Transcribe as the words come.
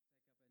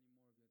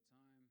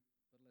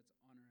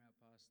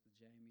Pastor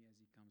Jamie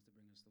as he comes to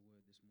bring us the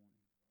word this morning.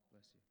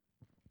 Bless you.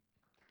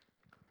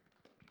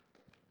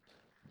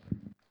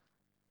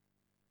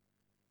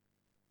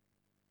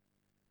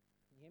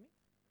 Can you hear me?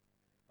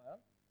 Well,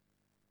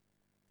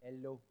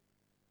 hello.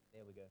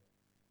 There we go.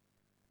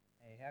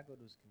 Hey, how good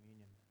was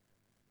communion?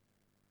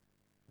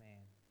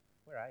 Man,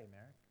 where are you,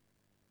 Merrick?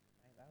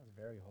 Hey, that was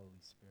very Holy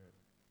Spirit.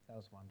 That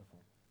was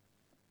wonderful.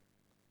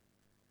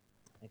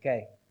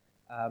 Okay,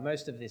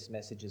 most of this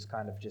message is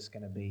kind of just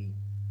going to be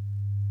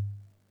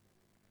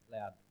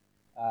loud.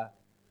 Uh,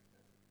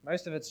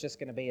 most of it's just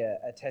going to be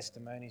a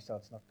testimony, so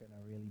it's not going to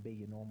really be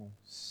your normal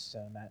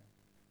sermon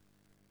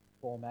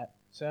format.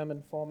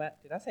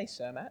 Did I say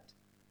sermat?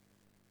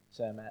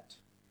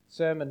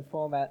 Sermon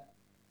format.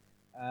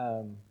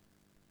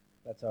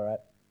 That's all right.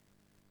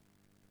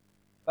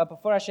 But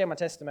before I share my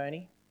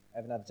testimony, I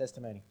have another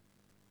testimony.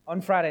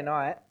 On Friday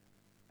night,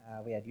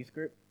 we had youth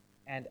group.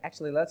 And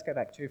actually, let's go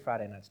back 2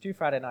 Friday nights. 2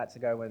 Friday nights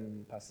ago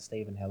when Pastor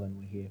Steve and Helen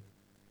were here,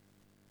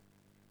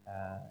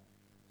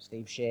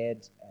 Steve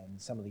shared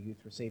and some of the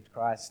youth received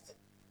Christ.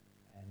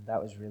 And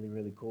that was really,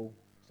 really cool.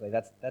 So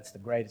that's the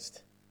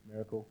greatest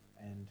miracle.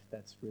 And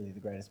that's really the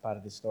greatest part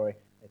of this story.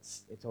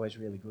 It's always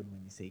really good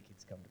when you see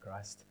kids come to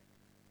Christ.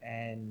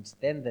 And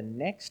then the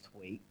next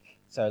week,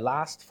 so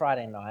last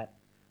Friday night,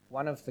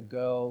 one of the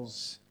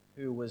girls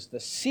who was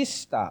the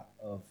sister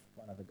of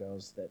one of the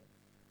girls that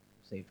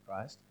received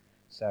Christ,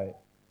 so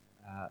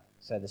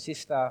the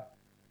sister,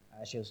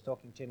 she was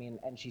talking to me,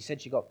 and she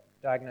said she got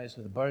diagnosed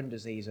with a bone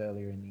disease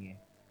earlier in the year.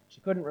 She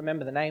couldn't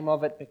remember the name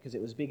of it because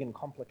it was big and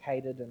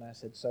complicated, and I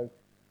said, so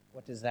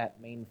what does that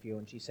mean for you?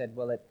 And she said,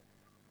 well,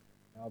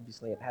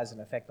 obviously it has an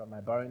effect on my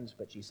bones,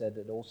 but she said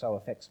it also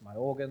affects my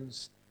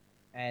organs,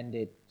 and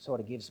it sort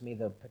of gives me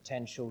the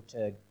potential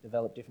to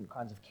develop different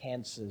kinds of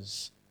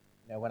cancers,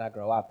 when I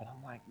grow up. And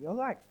I'm like, you're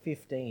like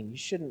 15, you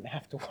shouldn't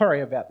have to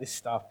worry about this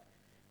stuff.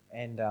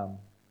 And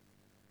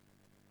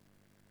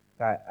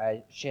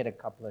I shared a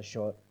couple of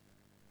short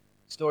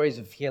stories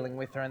of healing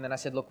with her, and then I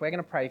said, look, we're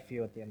going to pray for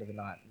you at the end of the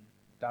night.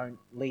 Don't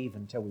leave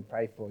until we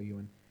pray for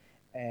you.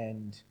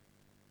 And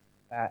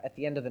at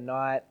the end of the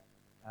night,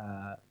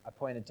 I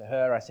pointed to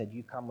her. I said,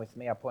 you come with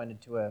me. I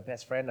pointed to her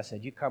best friend. I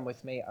said, you come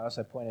with me. I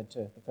also pointed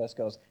to the first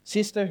girl's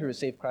sister who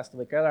received Christ a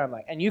week earlier. I'm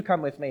like, and you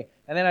come with me.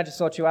 And then I just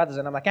saw 2 others,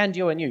 and I'm like, and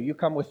you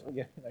come with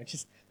me.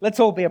 Just let's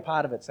all be a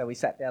part of it. So we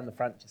sat down the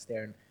front just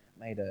there and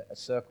made a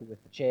circle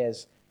with the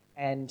chairs.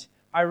 And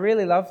I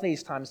really love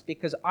these times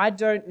because I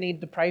don't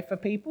need to pray for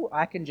people.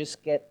 I can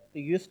just get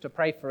the youth to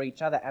pray for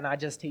each other, and I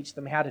just teach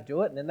them how to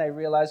do it. And then they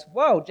realize,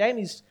 whoa,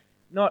 Jamie's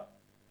not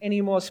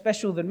any more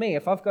special than me.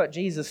 If I've got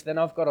Jesus, then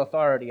I've got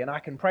authority, and I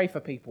can pray for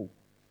people.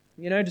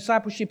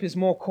 Discipleship is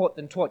more caught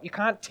than taught. You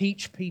can't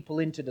teach people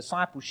into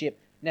discipleship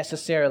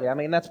necessarily. I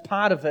mean, that's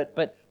part of it,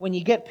 but when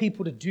you get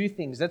people to do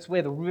things, that's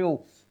where the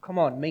real,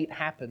 meat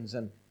happens.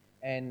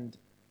 And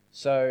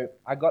so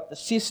I got the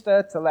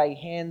sister to lay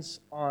hands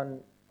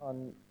on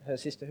her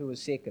sister who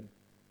was sick, and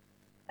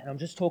I'm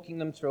just talking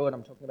them through it.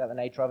 I'm talking about the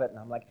nature of it, and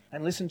I'm like,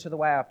 and listen to the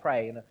way I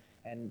pray,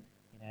 and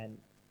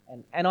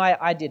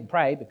I did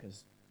pray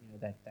because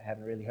they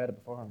haven't really heard it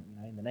before.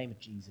 In the name of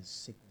Jesus,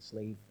 sickness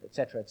leave,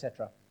 etc.,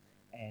 etc.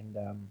 And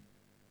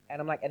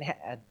I'm like, and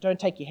don't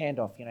take your hand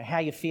off. How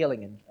you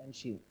feeling? And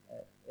she,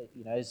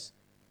 is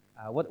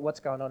what's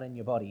going on in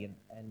your body?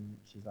 And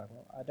she's like,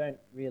 well, I don't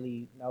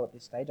really know at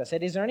this stage. I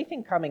said, is there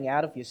anything coming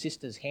out of your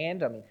sister's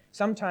hand? I mean,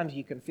 sometimes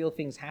you can feel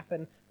things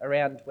happen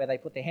around where they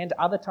put their hand.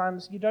 Other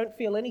times you don't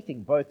feel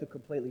anything. Both are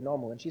completely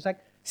normal. And she's like,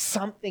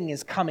 something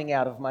is coming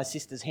out of my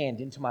sister's hand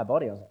into my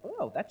body. I was like,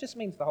 oh, that just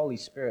means the Holy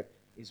Spirit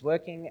is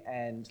working,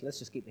 and let's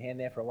just keep the hand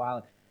there for a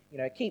while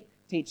and keep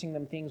teaching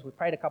them things. We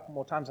prayed a couple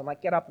more times. I'm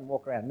like, get up and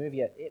walk around, move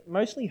you. It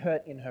mostly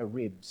hurt in her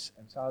ribs,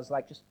 and so I was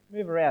like, just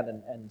move around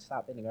and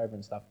start bending over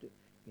and stuff to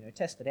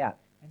test it out.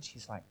 And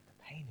she's like, the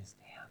pain is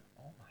down.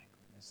 Oh my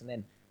goodness. And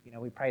then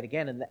we prayed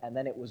again, and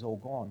then it was all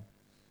gone.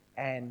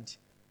 And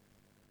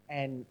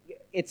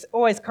it's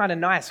always kind of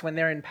nice when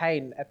they're in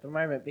pain at the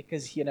moment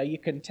because you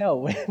can tell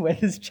where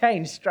there's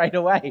change straight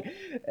away.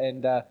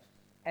 And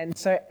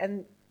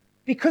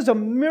because a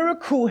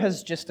miracle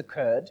has just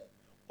occurred,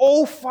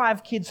 all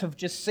 5 kids have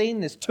just seen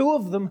this. 2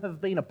 of them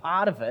have been a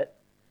part of it,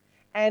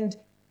 and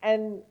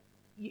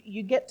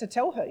you get to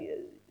tell her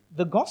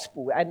the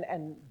gospel,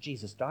 and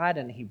Jesus died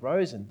and he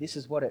rose, and this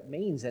is what it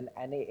means, and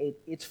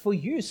it's for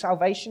you.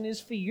 Salvation is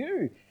for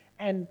you.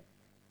 And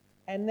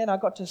then I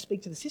got to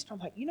speak to the sister. I'm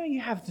like, you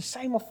have the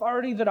same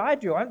authority that I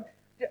do.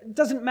 It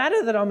doesn't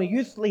matter that I'm a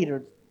youth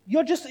leader.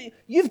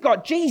 You've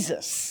got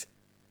Jesus.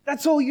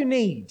 That's all you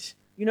need.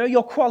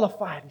 You're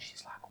qualified. And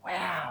she's like,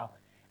 wow.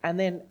 And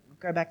then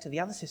go back to the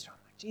other sister. I'm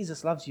like,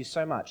 Jesus loves you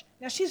so much.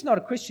 Now, she's not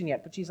a Christian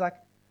yet, but she's like,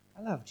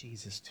 I love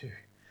Jesus too.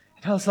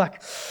 And I was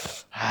like,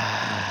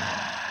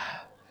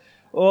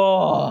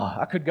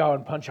 I could go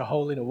and punch a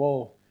hole in a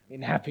wall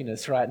in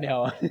happiness right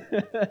now.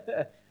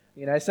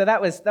 So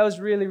that was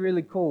really,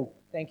 really cool.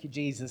 Thank you,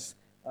 Jesus.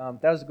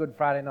 That was a good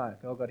Friday night.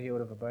 A girl got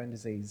healed of a bone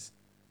disease.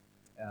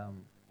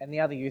 And the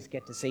other youth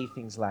get to see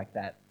things like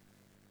that.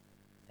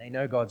 They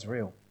know God's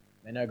real.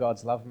 They know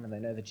God's love them, and they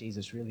know that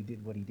Jesus really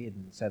did what he did,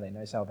 and so they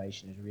know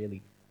salvation is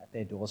really at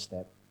their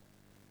doorstep.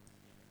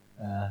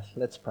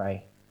 Let's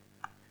pray.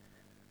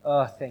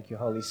 Oh, thank you,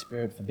 Holy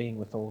Spirit, for being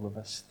with all of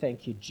us.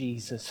 Thank you,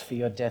 Jesus, for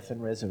your death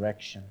and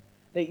resurrection,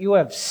 that you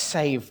have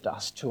saved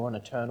us to an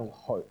eternal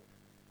hope.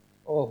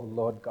 Oh,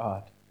 Lord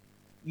God,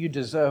 you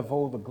deserve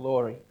all the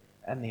glory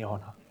and the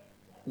honor.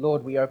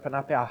 Lord, we open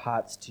up our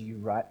hearts to you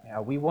right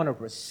now. We want to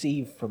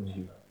receive from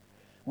you.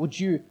 Would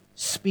you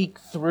speak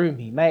through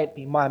me? May it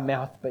be my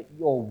mouth, but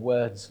your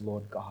words,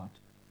 Lord God.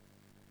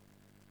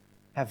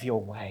 Have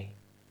your way.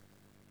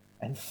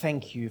 And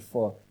thank you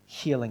for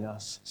healing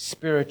us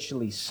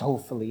spiritually,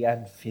 soulfully,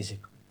 and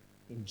physically.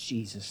 In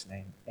Jesus'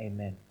 name,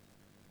 amen.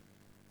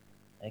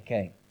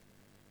 Okay.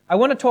 I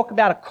want to talk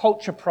about a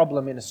culture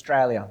problem in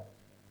Australia.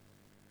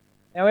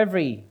 Now,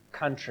 every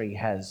country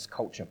has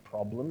culture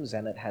problems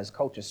and it has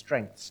culture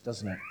strengths,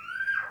 doesn't it?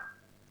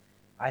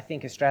 I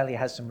think Australia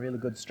has some really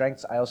good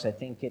strengths. I also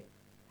think it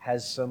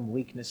has some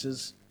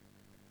weaknesses.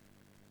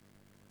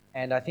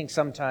 And I think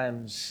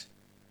sometimes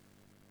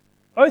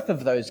both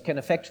of those can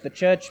affect the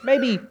church,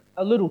 maybe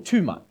a little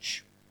too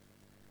much.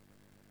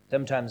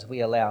 Sometimes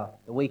we allow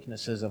the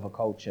weaknesses of a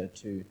culture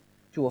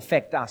to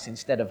affect us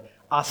instead of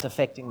us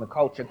affecting the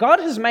culture. God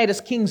has made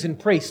us kings and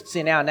priests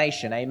in our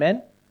nation,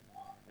 amen?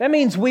 That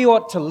means we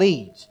ought to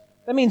lead.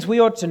 That means we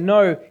ought to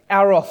know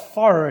our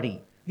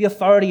authority, the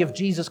authority of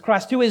Jesus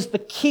Christ, who is the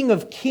King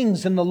of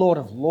kings and the Lord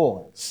of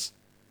lords.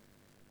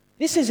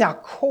 This is our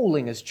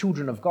calling as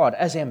children of God,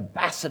 as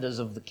ambassadors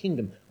of the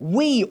kingdom.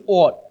 We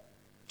ought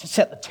to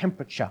set the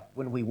temperature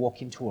when we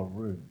walk into a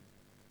room.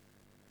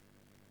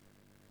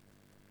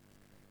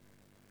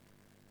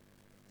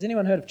 Has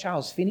anyone heard of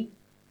Charles Finney?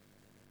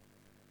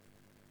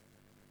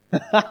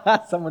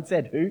 Someone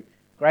said, who?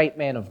 Great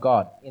man of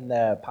God in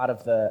the part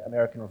of the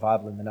American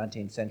revival in the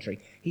 19th century.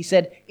 He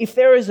said, if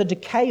there is a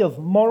decay of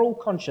moral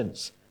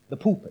conscience, the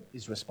pulpit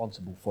is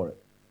responsible for it.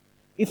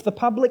 If the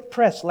public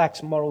press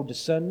lacks moral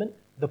discernment,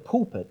 the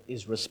pulpit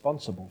is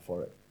responsible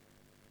for it.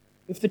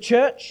 If the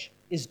church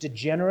is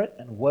degenerate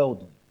and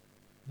worldly,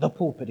 the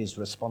pulpit is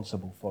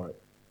responsible for it.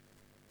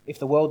 If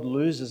the world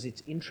loses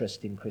its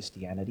interest in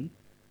Christianity,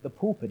 the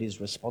pulpit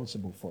is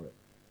responsible for it.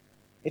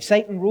 If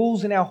Satan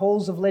rules in our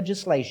halls of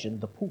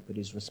legislation, the pulpit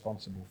is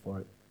responsible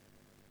for it.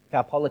 If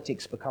our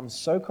politics become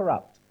so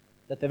corrupt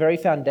that the very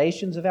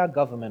foundations of our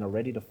government are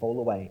ready to fall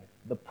away,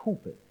 the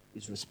pulpit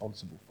is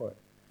responsible for it.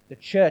 The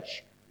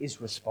church is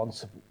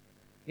responsible.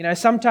 You know,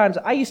 sometimes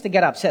I used to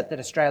get upset that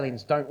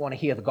Australians don't want to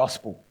hear the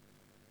gospel.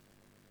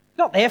 It's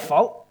not their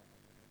fault.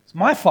 It's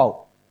my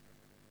fault.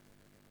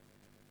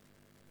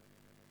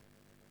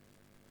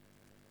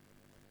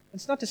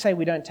 It's not to say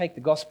we don't take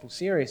the gospel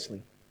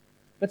seriously.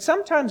 But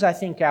sometimes I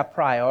think our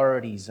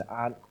priorities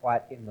aren't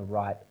quite in the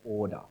right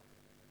order.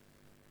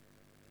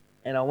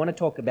 And I want to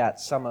talk about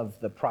some of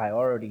the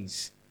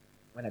priorities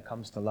when it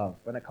comes to love,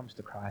 when it comes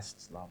to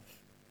Christ's love.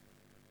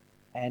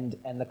 And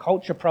the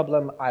culture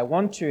problem I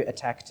want to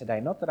attack today,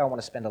 not that I want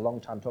to spend a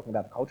long time talking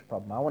about the culture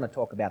problem, I want to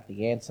talk about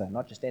the answer,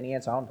 not just any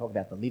answer, I want to talk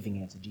about the living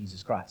answer,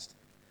 Jesus Christ.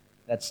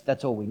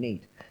 That's all we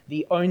need.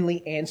 The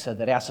only answer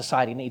that our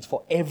society needs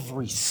for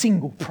every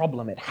single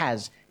problem it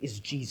has is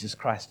Jesus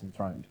Christ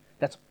enthroned.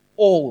 That's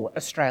all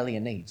Australia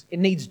needs. It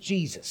needs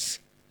Jesus.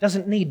 It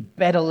doesn't need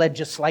better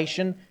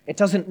legislation. It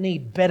doesn't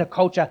need better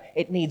culture.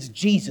 It needs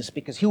Jesus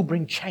because he'll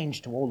bring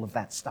change to all of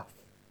that stuff.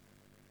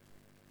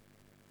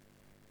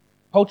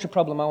 Culture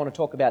problem I want to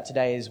talk about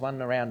today is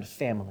one around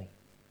family.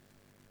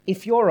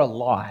 If you're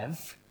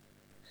alive,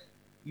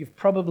 you've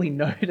probably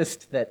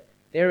noticed that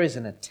there is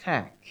an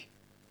attack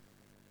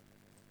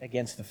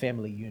against the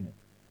family unit.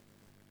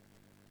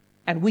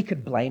 And we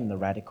could blame the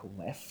radical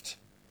left.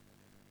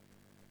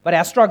 But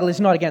our struggle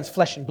is not against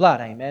flesh and blood,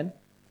 amen?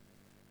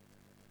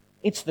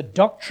 It's the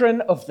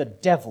doctrine of the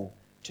devil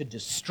to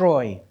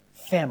destroy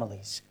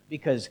families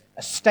because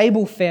a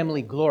stable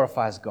family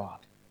glorifies God.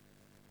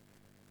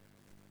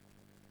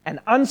 And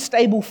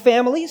unstable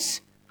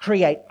families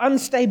create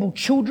unstable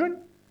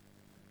children,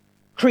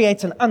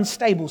 creates an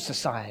unstable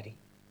society.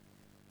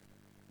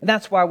 And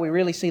that's why we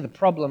really see the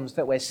problems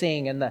that we're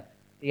seeing in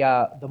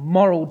the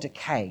moral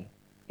decay.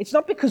 It's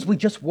not because we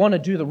just want to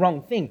do the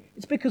wrong thing.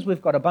 It's because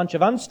we've got a bunch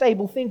of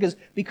unstable thinkers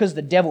because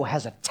the devil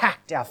has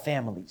attacked our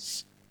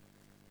families.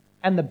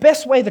 And the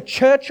best way the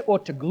church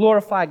ought to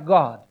glorify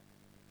God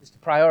is to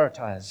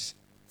prioritize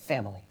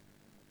family.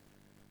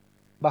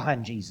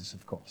 Behind Jesus,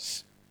 of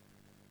course.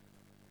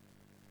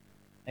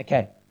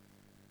 Okay.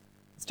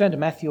 Let's turn to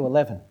Matthew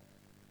 11.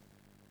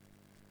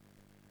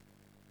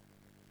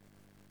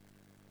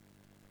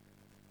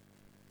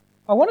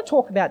 I want to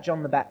talk about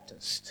John the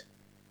Baptist.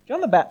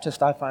 John the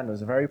Baptist, I find,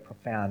 was a very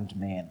profound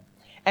man.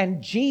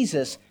 And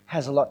Jesus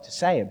has a lot to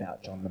say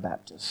about John the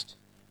Baptist.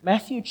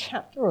 Matthew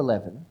chapter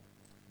 11,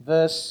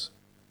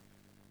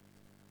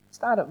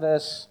 start at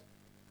verse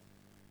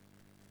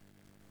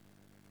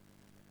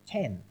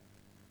 10.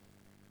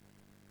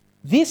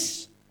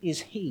 This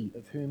is he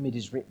of whom it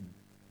is written,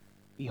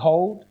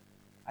 behold,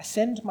 I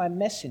send my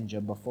messenger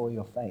before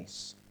your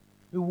face,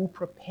 who will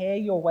prepare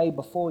your way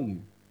before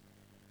you.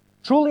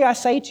 Truly I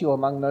say to you,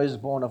 among those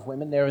born of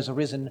women, there has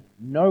arisen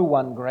no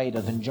one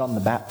greater than John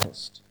the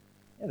Baptist.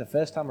 Yeah, the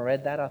first time I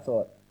read that, I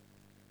thought,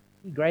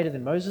 he greater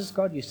than Moses?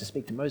 God used to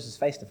speak to Moses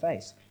face to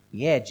face.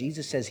 Yeah,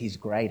 Jesus says he's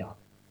greater.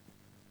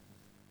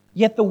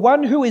 Yet the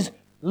one who is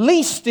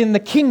least in the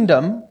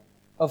kingdom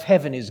of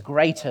heaven is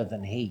greater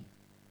than he.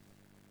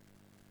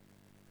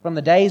 From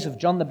the days of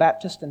John the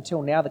Baptist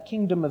until now, the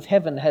kingdom of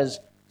heaven has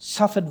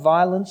suffered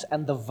violence,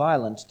 and the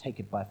violent take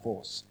it by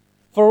force.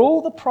 For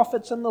all the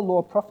prophets and the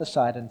law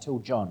prophesied until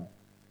John.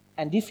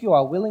 And if you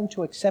are willing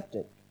to accept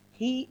it,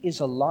 he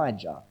is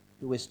Elijah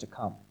who is to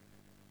come.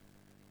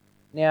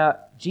 Now,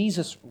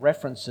 Jesus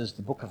references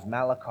the book of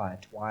Malachi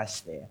twice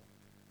there.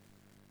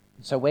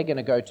 So we're going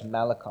to go to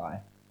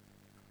Malachi.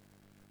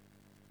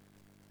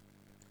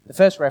 The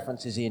first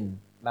reference is in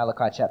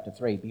Malachi chapter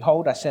 3.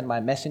 Behold, I send my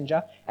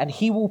messenger, and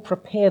he will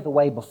prepare the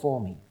way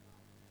before me.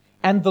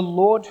 And the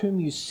Lord whom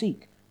you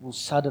seek will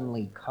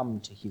suddenly come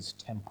to his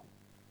temple.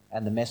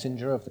 And the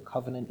messenger of the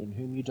covenant in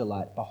whom you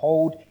delight,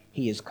 behold,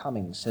 he is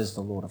coming, says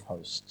the Lord of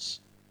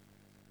hosts.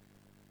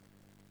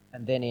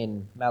 And then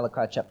in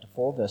Malachi chapter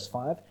 4, verse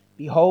 5,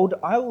 behold,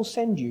 I will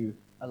send you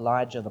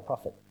Elijah the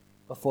prophet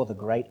before the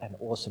great and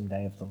awesome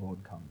day of the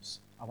Lord comes.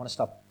 I want to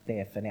stop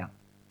there for now.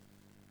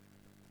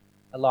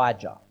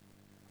 Elijah.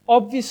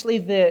 Obviously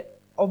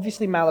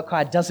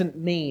Malachi doesn't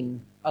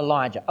mean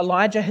Elijah.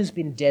 Elijah has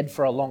been dead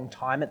for a long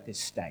time at this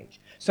stage.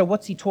 So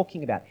what's he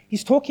talking about?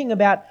 He's talking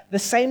about the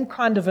same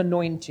kind of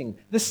anointing,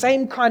 the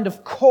same kind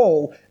of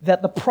call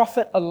that the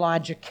prophet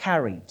Elijah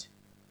carried.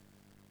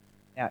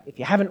 Now, if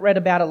you haven't read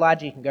about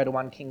Elijah, you can go to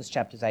 1 Kings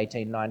chapters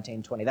 18,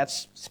 19, 20.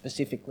 That's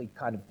specifically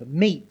kind of the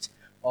meat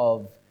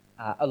of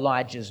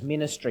Elijah's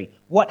ministry.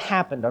 What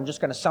happened? I'm just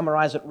going to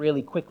summarize it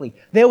really quickly.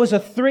 There was a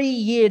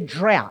 3-year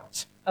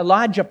drought.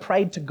 Elijah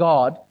prayed to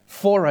God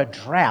for a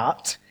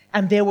drought,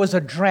 and there was a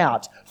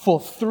drought for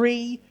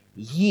 3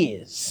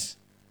 years.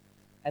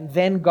 And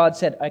then God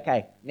said,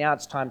 okay, now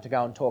it's time to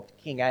go and talk to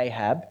King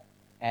Ahab,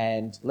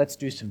 and let's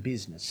do some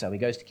business. So he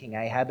goes to King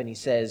Ahab and he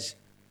says,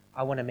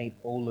 I want to meet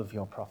all of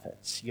your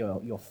prophets,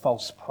 your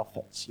false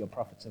prophets, your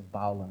prophets of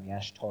Baal and the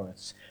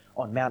Ashtoreths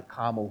on Mount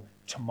Carmel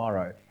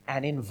tomorrow,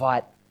 and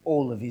invite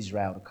all of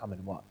Israel to come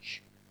and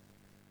watch.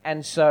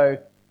 And so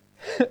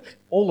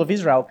all of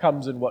Israel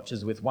comes and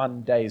watches with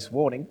 1 day's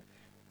warning.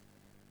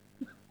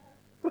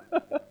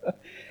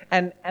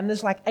 And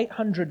there's like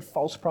 800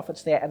 false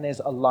prophets there, and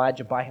there's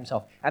Elijah by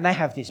himself. And they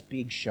have this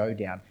big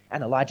showdown.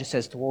 And Elijah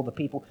says to all the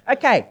people,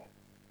 okay,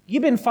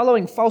 you've been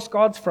following false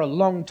gods for a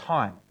long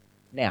time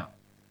now.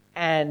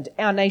 And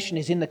our nation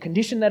is in the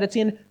condition that it's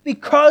in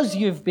because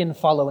you've been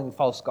following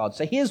false gods.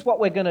 So here's what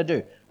we're going to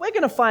do. We're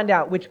going to find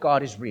out which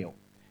God is real.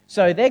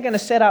 So they're going to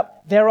set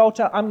up their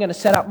altar. I'm going to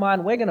set up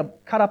mine. We're going to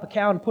cut up a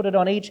cow and put it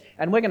on each.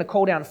 And we're going to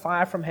call down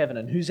fire from heaven.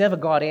 And whoever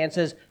God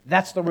answers,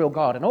 that's the real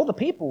God. And all the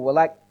people were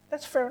like,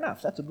 that's fair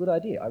enough. That's a good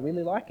idea. I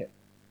really like it.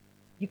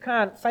 You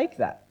can't fake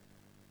that.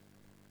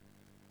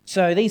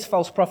 So these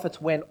false prophets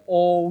went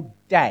all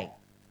day.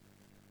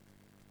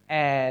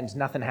 And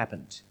nothing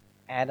happened.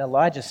 And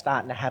Elijah's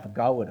starting to have a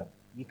go at him.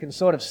 You can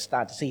sort of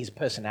start to see his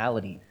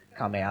personality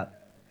come out.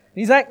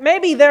 He's like,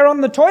 maybe they're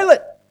on the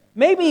toilet.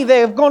 Maybe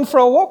they've gone for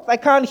a walk. They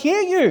can't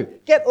hear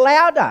you. Get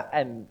louder.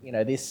 And,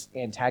 this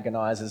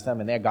antagonizes them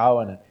and they're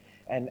going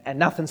and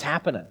nothing's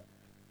happening.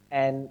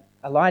 And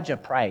Elijah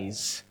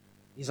prays.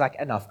 He's like,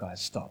 enough,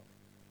 guys, stop.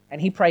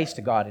 And he prays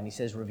to God and he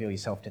says, reveal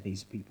yourself to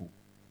these people.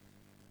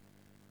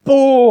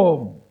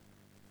 Boom!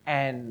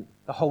 And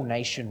the whole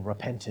nation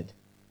repented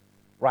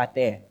right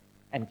there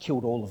and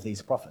killed all of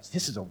these prophets.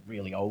 This is a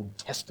really Old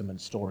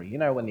Testament story. You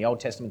know when the Old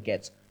Testament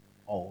gets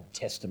Old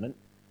Testament?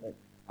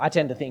 I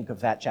tend to think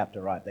of that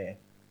chapter right there.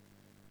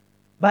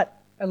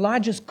 But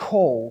Elijah's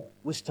call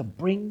was to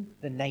bring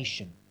the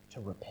nation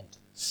to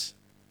repentance.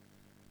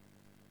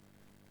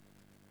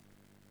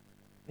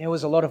 There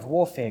was a lot of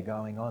warfare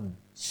going on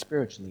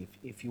spiritually,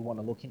 if you want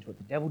to look into it.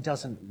 The devil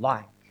doesn't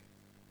like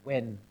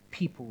when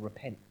people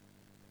repent.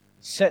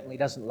 He certainly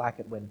doesn't like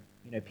it when,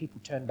 people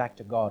turn back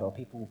to God or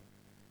people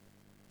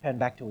turn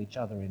back to each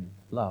other in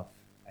love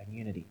and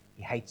unity.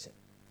 He hates it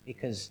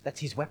because that's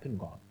his weapon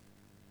gone.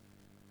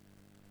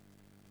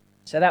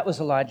 So that was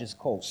Elijah's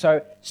call.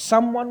 So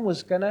someone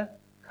was going to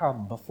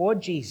come before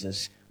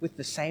Jesus with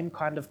the same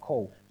kind of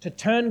call to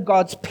turn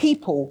God's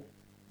people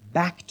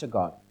back to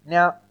God.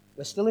 Now,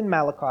 we're still in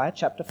Malachi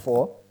chapter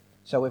 4.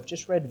 So we've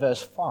just read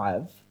verse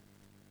 5.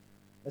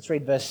 Let's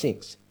read verse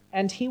 6.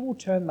 And he will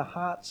turn the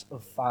hearts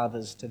of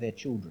fathers to their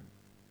children,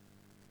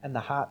 and the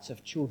hearts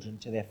of children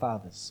to their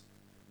fathers,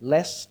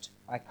 lest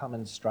I come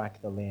and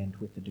strike the land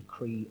with the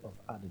decree of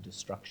utter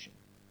destruction.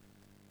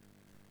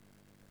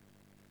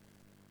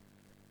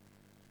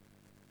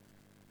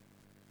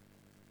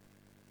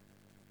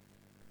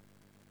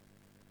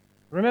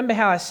 Remember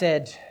how I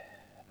said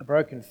a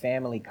broken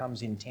family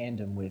comes in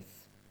tandem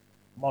with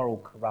moral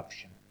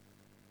corruption?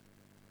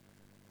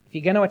 If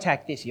you're going to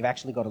attack this, you've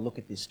actually got to look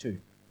at this too,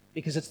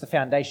 because it's the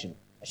foundation.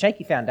 A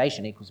shaky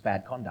foundation equals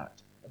bad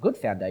conduct. A good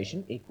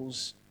foundation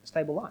equals a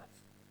stable life.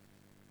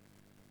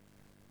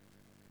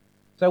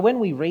 So when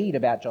we read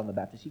about John the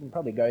Baptist, you can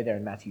probably go there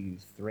in Matthew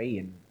 3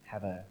 and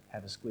have a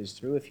squiz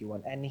through if you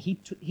want. And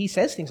he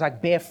says things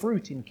like, bear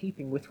fruit in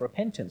keeping with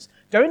repentance.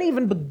 Don't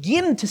even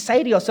begin to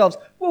say to yourselves,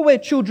 well, we're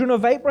children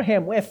of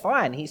Abraham, we're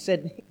fine. He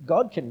said,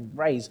 God can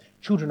raise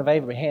children of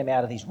Abraham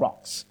out of these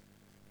rocks.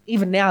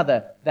 Even now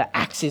the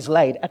axe is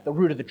laid at the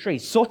root of the tree.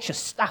 Sort your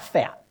stuff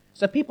out.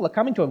 So people are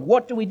coming to him.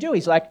 What do we do?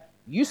 He's like,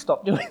 you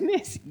stop doing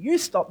this. You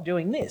stop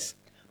doing this.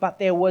 But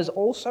there was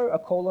also a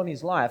call on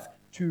his life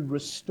to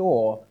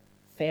restore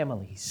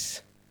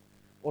families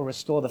or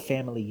restore the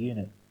family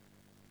unit.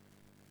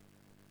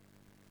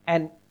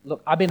 And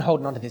look, I've been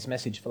holding on to this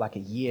message for like a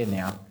year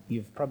now.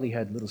 You've probably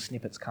heard little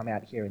snippets come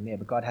out here and there,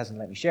 but God hasn't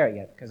let me share it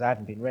yet because I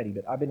haven't been ready.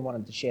 But I've been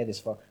wanting to share this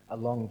for a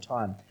long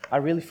time. I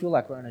really feel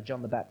like we're in a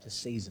John the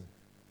Baptist season.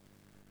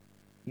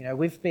 You know,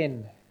 we've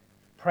been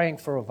praying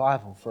for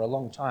revival for a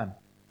long time.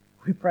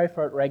 We pray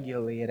for it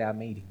regularly at our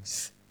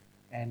meetings.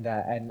 And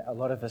a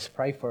lot of us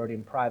pray for it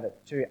in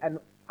private too. And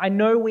I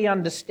know we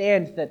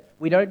understand that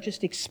we don't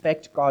just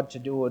expect God to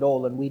do it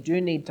all, and we do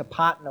need to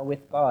partner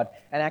with God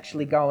and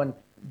actually go and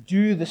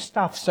do the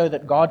stuff so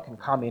that God can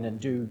come in and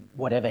do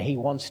whatever He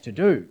wants to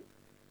do.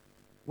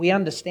 We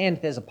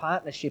understand there's a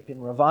partnership in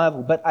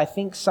revival, but I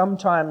think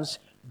sometimes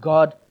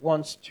God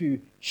wants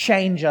to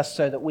change us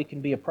so that we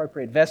can be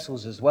appropriate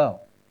vessels as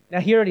well.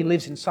 Now, He already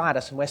lives inside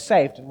us, and we're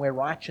saved, and we're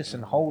righteous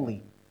and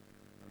holy.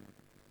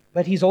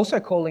 But He's also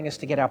calling us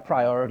to get our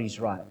priorities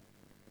right.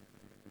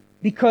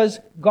 Because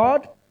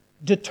God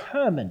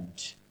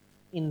determined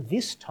in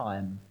this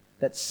time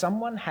that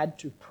someone had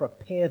to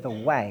prepare the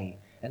way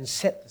and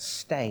set the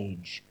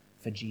stage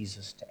for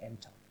Jesus to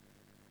enter.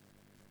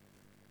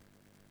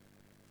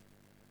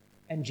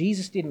 And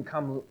Jesus didn't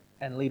come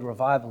and lead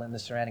revival in the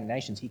surrounding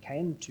nations. He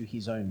came to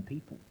His own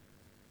people.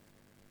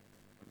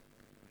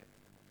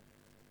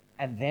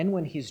 And then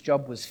when His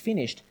job was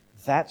finished,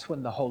 that's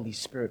when the Holy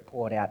Spirit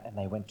poured out and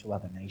they went to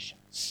other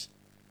nations.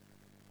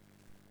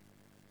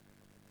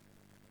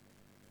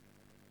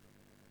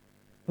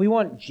 We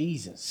want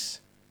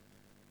Jesus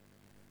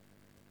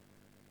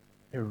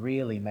to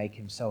really make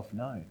Himself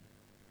known.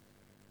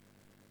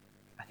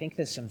 I think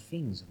there's some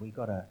things we've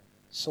got to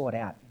sort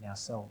out in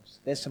ourselves.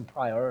 There's some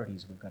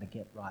priorities we've got to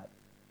get right.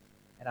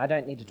 And I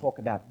don't need to talk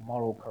about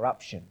moral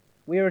corruption.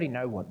 We already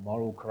know what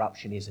moral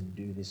corruption is and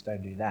do this,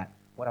 don't do that.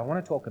 What I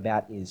want to talk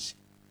about is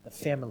the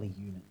family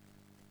unit.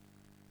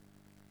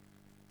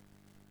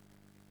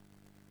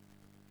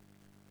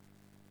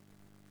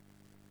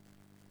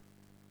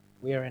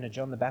 We are in a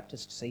John the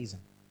Baptist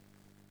season.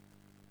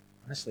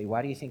 Honestly,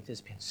 why do you think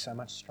there's been so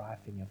much strife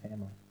in your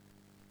family?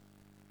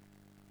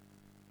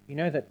 You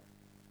know that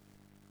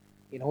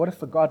in order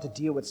for God to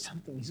deal with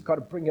something, He's got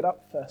to bring it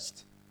up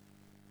first.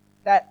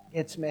 That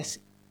gets messy.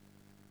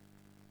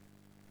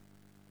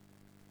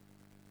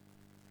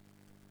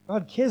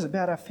 God cares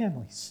about our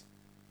families.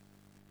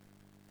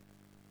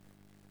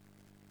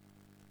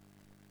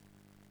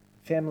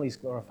 Families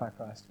glorify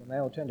Christ. When they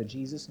all turn to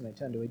Jesus and they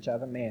turn to each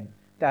other, man,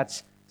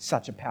 that's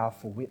such a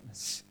powerful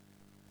witness.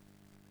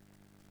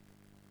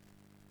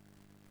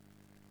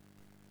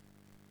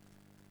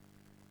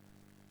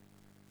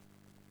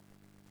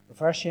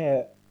 Before I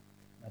share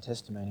my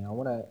testimony,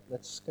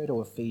 let's go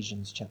to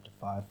Ephesians chapter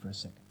 5 for a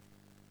second.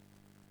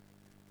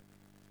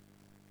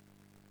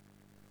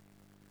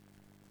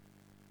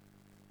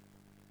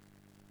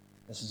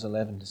 Verses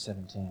 11 to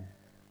 17.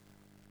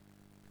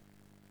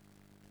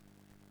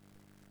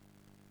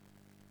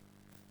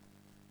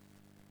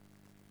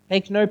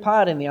 Take no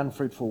part in the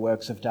unfruitful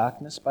works of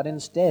darkness, but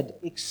instead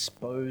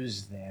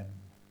expose them.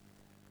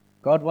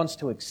 God wants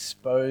to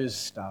expose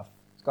stuff.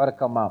 It's got to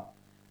come up.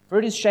 For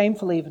it is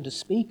shameful even to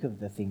speak of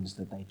the things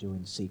that they do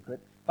in secret.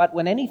 But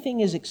when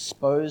anything is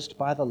exposed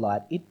by the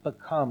light, it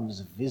becomes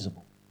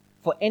visible.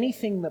 For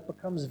anything that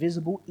becomes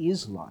visible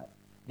is light.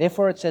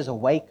 Therefore it says,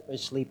 awake, O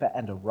sleeper,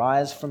 and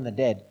arise from the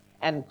dead,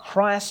 and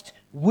Christ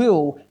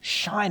will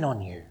shine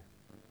on you.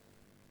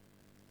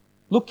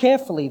 Look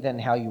carefully then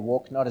how you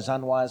walk, not as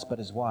unwise but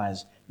as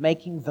wise,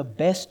 making the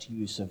best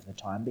use of the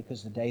time,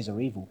 because the days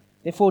are evil.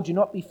 Therefore do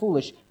not be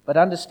foolish, but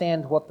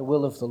understand what the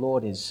will of the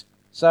Lord is.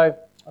 So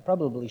I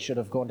probably should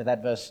have gone to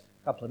that verse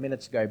a couple of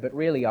minutes ago, but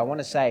really I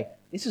want to say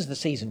this is the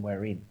season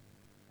we're in.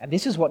 And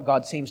this is what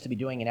God seems to be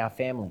doing in our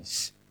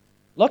families.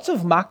 Lots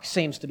of muck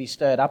seems to be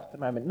stirred up at the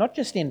moment, not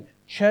just in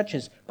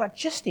churches, but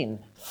just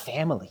in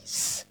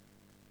families.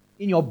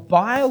 In your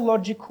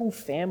biological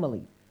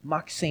family,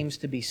 muck seems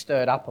to be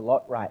stirred up a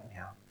lot right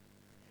now.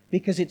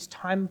 Because it's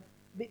time,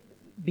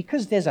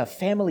 because there's a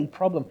family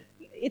problem.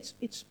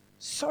 It's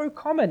so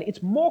common.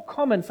 It's more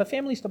common for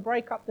families to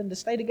break up than to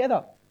stay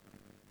together.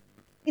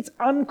 It's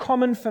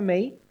uncommon for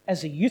me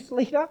as a youth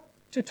leader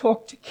to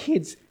talk to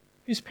kids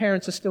whose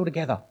parents are still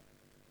together.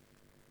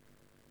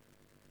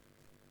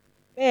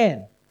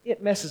 Man,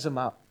 it messes them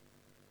up.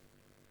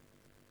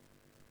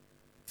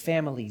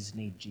 Families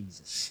need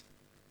Jesus.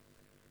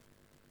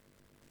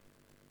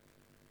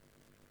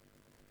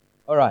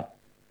 All right.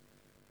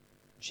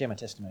 Share my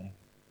testimony.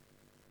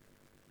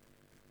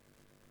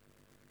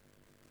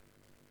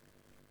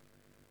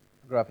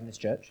 I grew up in this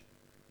church.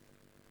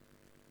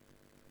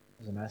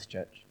 was a nice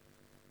church.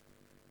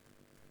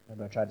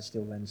 Remember I tried to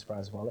steal Len's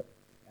Fry's wallet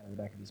out of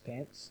the back of his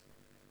pants?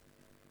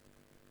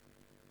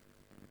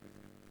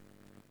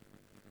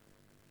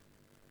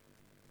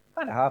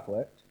 Kind of half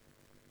worked.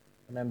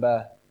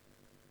 Remember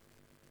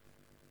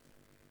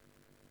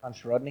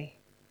punched Rodney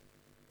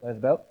below the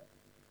belt?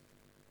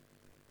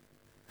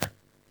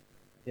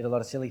 Did a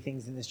lot of silly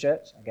things in this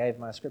church. I gave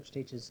my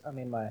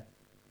my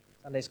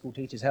Sunday school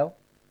teachers hell.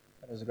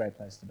 But it was a great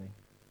place to be.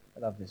 I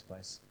love this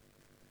place.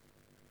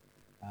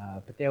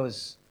 But there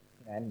was,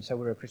 and so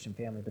we're a Christian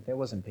family, but there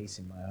wasn't peace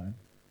in my home.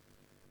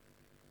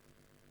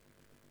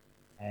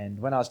 And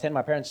when I was 10,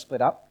 my parents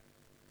split up.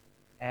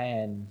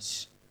 And,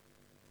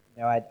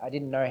 I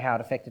didn't know how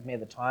it affected me at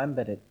the time,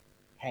 but it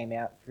came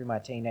out through my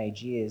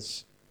teenage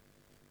years.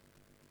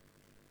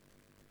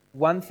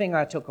 One thing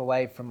I took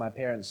away from my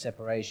parents'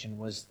 separation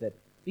was that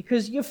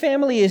because your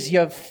family is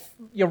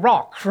your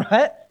rock,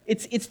 right?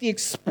 It's the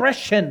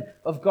expression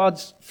of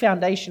God's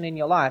foundation in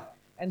your life.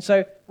 And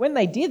so when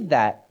they did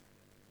that,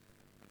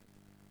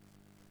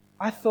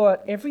 I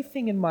thought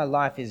everything in my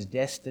life is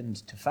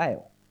destined to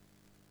fail.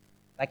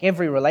 Like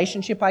every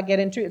relationship I get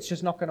into, it's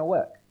just not going to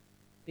work.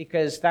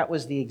 Because that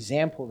was the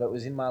example that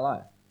was in my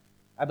life.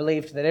 I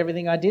believed that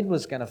everything I did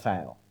was going to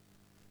fail.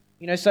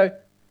 So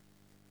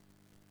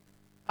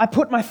I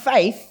put my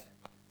faith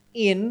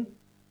in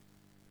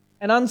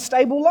an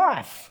unstable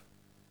life.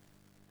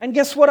 And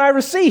guess what I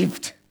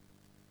received?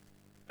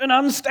 An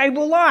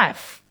unstable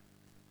life.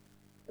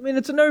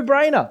 It's a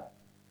no-brainer.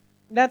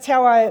 That's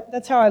how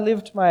I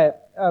lived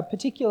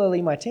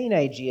particularly my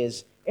teenage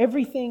years.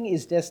 Everything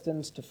is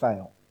destined to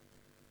fail.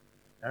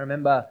 I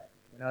remember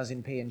when I was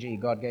in PNG,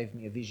 God gave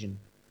me a vision,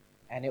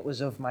 and it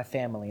was of my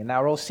family, and they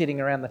were all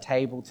sitting around the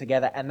table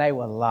together, and they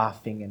were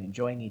laughing and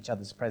enjoying each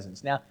other's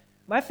presence. Now,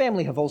 my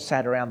family have all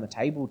sat around the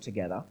table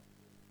together,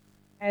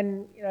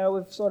 and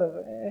we've sort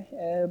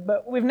of,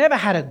 but we've never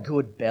had a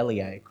good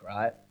bellyache,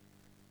 right?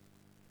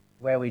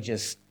 Where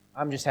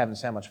I'm just having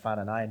so much fun,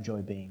 and I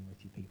enjoy being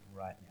with you people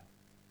right now.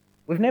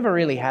 We've never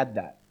really had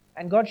that,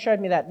 and God showed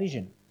me that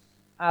vision,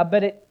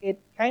 but it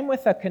came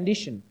with a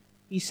condition.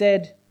 He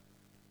said,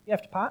 you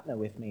have to partner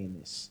with me in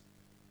this.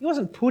 He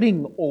wasn't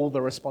putting all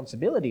the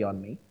responsibility on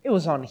me. It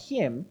was on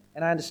him,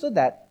 and I understood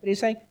that. But he's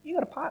saying, you got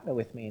to partner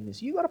with me in this.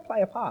 You got to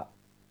play a part.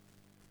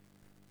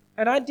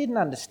 And I didn't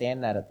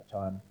understand that at the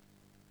time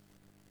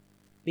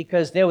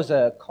because there was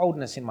a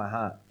coldness in my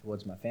heart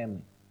towards my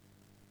family.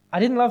 I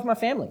didn't love my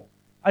family.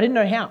 I didn't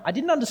know how. I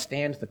didn't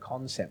understand the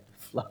concept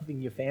of loving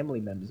your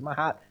family members. My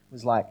heart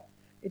was like,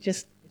 it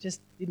just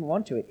didn't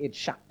want to. It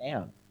shut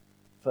down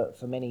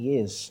for many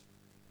years.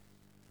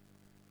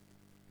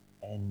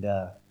 And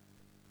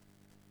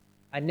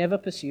I never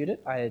pursued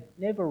it. I had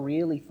never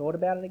really thought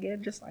about it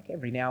again, just like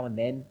every now and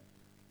then.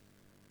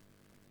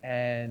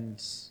 And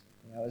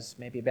it was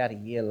maybe about a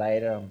year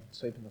later, I'm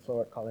sweeping the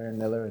floor at Collier and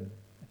Miller, and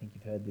I think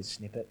you've heard this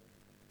snippet,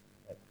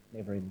 but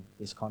never in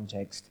this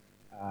context.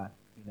 I'm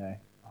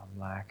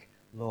like,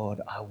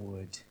 Lord, I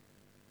would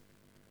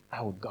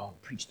go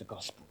and preach the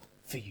gospel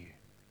for you,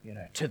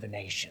 to the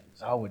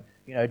nations. I would,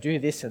 do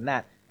this and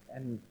that.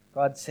 And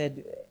God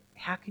said,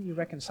 how can you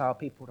reconcile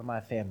people to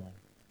my family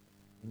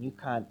when you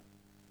can't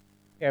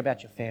care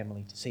about your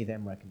family to see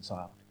them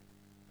reconciled?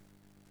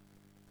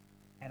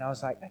 And I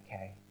was like,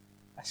 okay,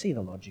 I see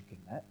the logic in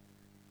that.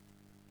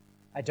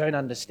 I don't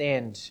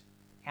understand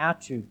how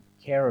to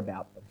care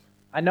about them.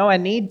 I know I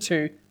need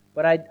to,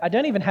 but I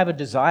don't even have a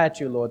desire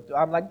to, Lord.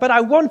 I'm like, but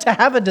I want to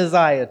have a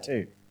desire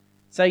to.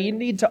 So you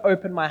need to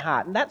open my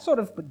heart. And that sort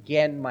of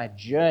began my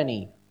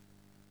journey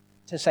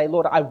to say,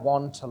 Lord, I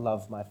want to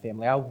love my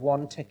family. I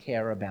want to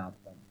care about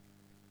them.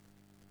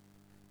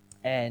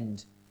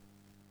 And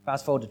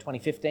fast forward to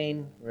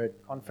 2015, we're at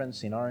a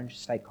conference in Orange,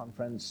 state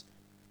conference,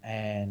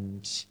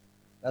 and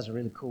that was a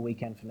really cool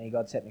weekend for me.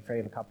 God set me free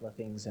of a couple of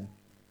things,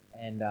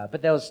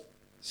 but there was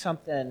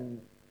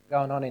something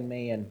going on in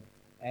me, and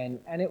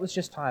it was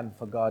just time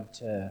for God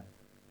to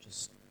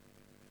just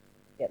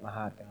get my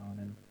heart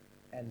going.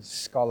 And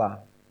Scholar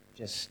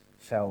just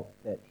felt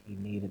that he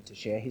needed to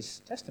share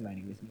his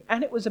testimony with me,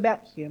 and it was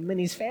about him and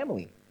his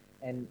family,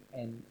 and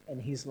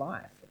his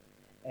life,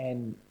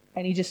 and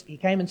he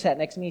came and sat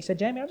next to me. He said,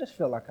 Jamie, I just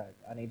feel like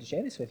I need to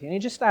share this with you. And he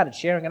just started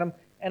sharing, and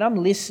I'm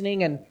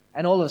listening, and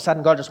all of a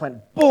sudden God just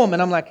went boom,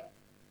 and I'm like,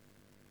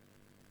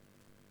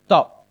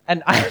 stop.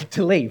 And I had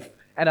to leave.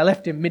 And I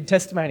left him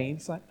mid-testimony.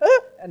 He's like,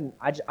 and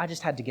I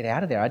just had to get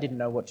out of there. I didn't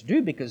know what to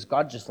do because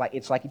God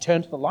it's like he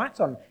turned the lights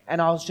on, and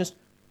I was just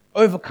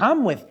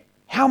overcome with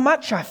how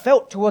much I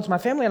felt towards my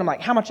family. And I'm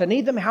like, how much I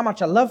need them, how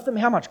much I love them,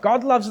 how much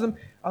God loves them.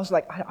 I was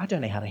like, I don't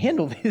know how to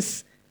handle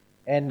this.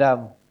 And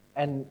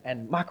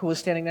Michael was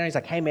standing there. He's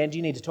like, hey, man, do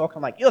you need to talk?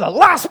 I'm like, you're the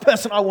last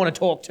person I want to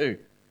talk to.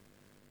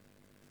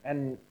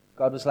 And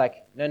God was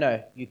like,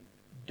 no, you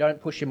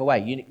don't push him away.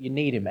 You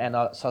need him. And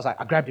so I was like,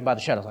 I grabbed him by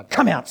the shirt. I was like,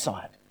 come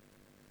outside.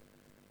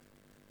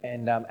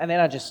 And then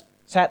I just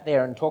sat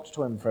there and talked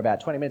to him for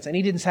about 20 minutes. And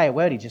he didn't say a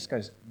word. He just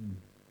goes,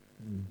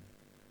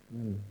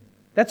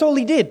 That's all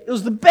he did. It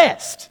was the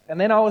best. And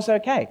then I was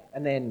okay.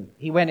 And then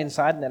he went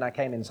inside, and then I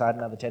came inside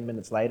another 10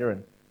 minutes later,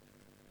 and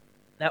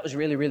That was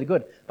really, really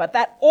good. But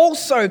that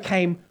also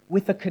came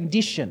with a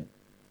condition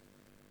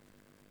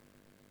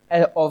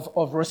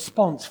of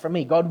response from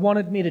me. God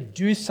wanted me to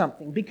do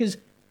something because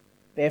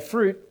bear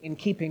fruit in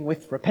keeping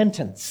with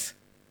repentance.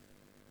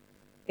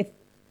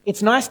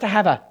 It's nice to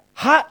have a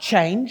heart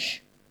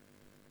change.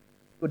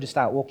 Good to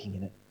start walking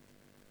in it.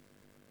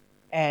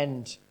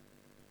 And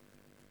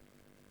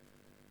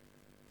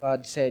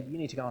God said, you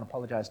need to go and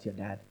apologize to your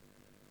dad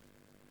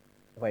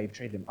the way you've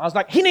treated him. I was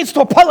like, he needs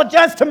to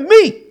apologize to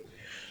me!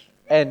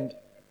 And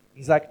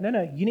he's like,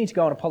 no, you need to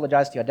go and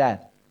apologize to your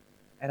dad.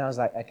 And I was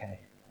like, okay,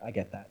 I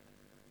get that.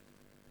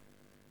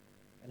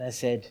 And I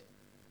said,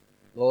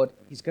 Lord,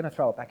 he's going to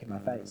throw it back in my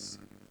face.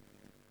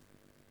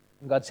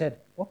 And God said,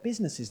 what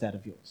business is that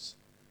of yours?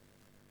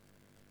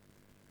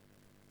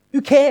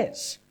 Who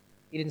cares?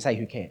 He didn't say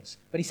who cares,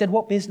 but he said,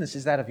 what business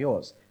is that of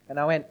yours? And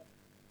I went,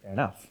 fair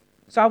enough.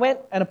 So I went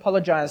and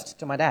apologized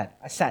to my dad.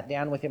 I sat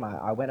down with him.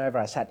 I went over,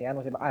 I sat down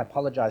with him. I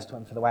apologized to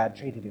him for the way I'd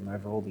treated him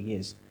over all the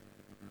years.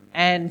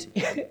 And,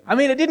 I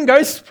mean, it didn't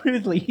go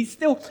smoothly.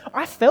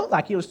 I felt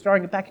like he was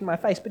throwing it back in my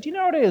face. But do you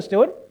know what he was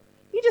doing?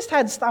 He just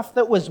had stuff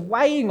that was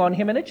weighing on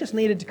him and it just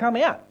needed to come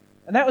out.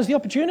 And that was the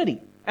opportunity.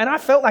 And I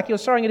felt like he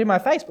was throwing it in my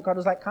face, but God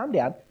was like, calm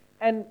down.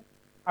 And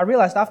I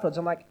realized afterwards,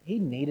 I'm like, he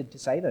needed to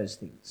say those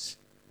things.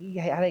 He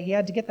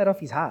had to get that off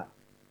his heart.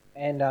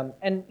 And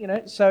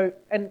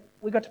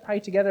we got to pray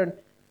together and,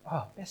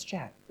 best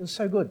chat. It was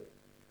so good.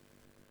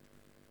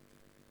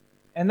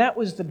 And that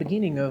was the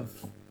beginning of,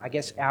 I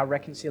guess, our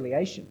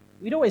reconciliation.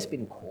 We'd always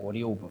been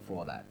cordial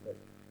before that.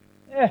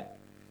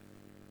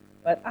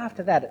 But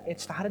after that,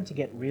 it started to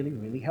get really,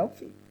 really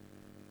healthy.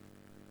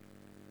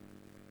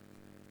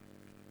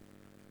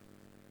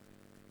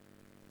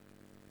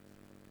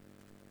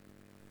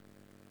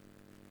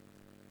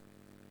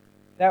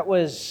 That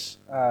was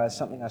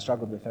something I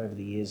struggled with over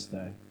the years,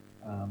 though.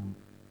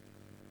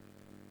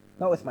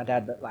 Not with my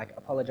dad, but like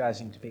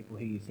apologizing to people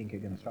who you think are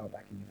going to throw it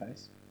back in your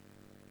face.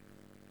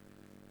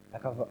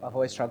 Like I've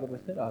always struggled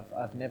with it.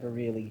 I've never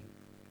really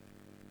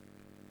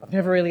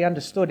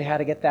understood how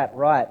to get that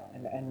right,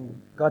 and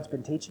God's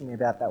been teaching me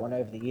about that one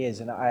over the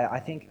years, and I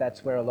think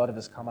that's where a lot of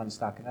us come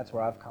unstuck, and that's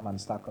where I've come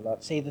unstuck a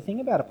lot. See, the thing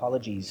about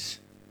apologies,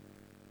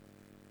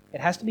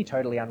 it has to be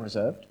totally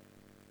unreserved.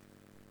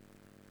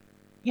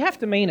 You have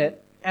to mean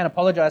it and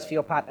apologize for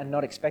your part and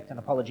not expect an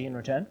apology in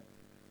return.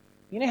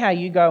 You know how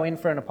you go in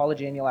for an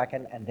apology and you're like,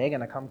 and they're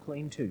going to come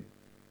clean too.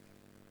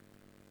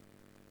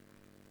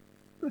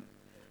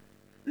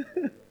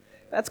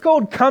 That's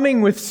called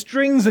coming with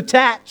strings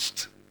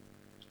attached.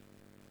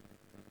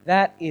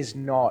 That is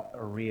not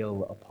a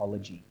real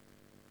apology.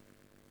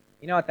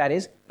 You know what that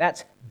is?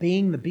 That's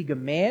being the bigger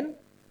man,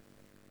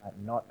 but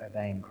not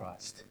obeying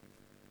Christ.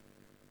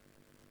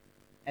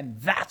 And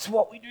that's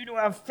what we do to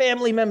our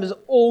family members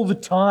all the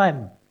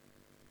time.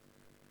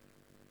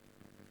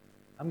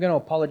 I'm going to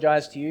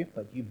apologize to you,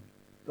 but you've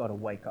got to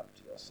wake up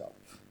to yourself.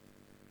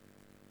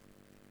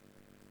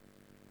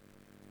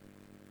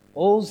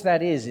 All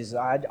that is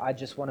I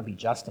just want to be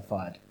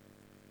justified.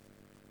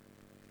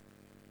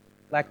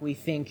 Like we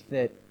think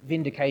that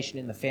vindication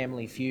in the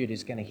family feud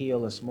is going to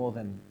heal us more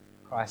than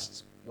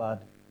Christ's blood.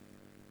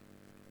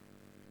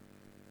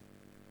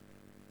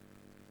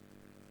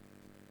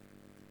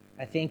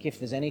 I think if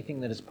there's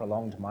anything that has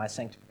prolonged my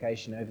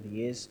sanctification over the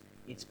years,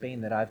 it's been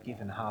that I've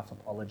given half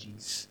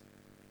apologies.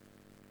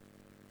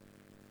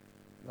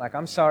 Like,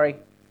 I'm sorry.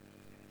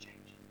 Change.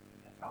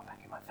 Throw it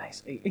back in my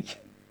face.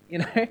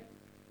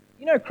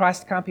 You know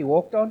Christ can't be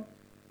walked on?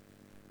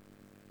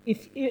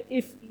 If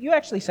you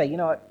actually say, you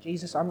know what,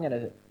 Jesus, I'm going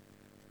to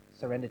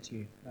surrender to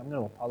you. I'm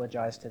going to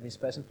apologize to this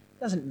person.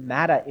 It doesn't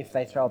matter if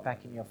they throw it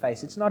back in your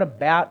face. It's not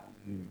about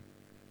you.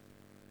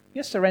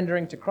 You're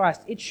surrendering to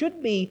Christ. It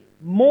should be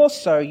more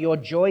so your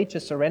joy to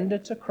surrender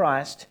to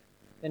Christ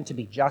than to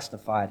be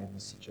justified in the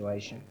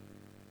situation.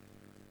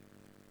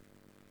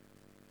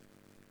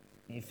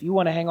 If you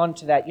want to hang on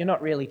to that, you're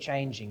not really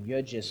changing.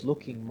 You're just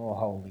looking more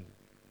holy.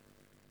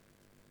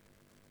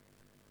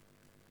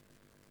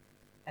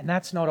 And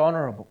that's not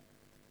honorable.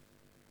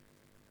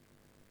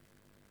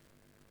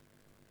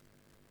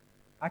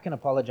 I can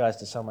apologize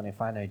to someone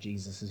if I know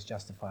Jesus has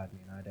justified me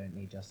and I don't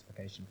need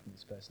justification from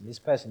this person. This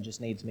person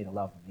just needs me to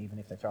love them. Even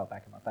if they throw it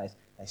back in my face,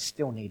 they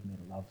still need me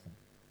to love them.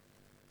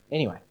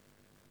 Anyway.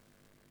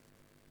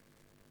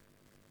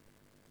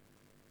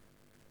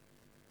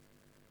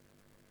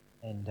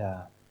 And,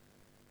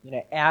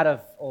 out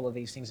of all of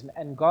these things,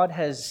 and God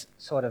has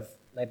sort of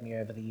led me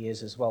over the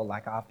years as well,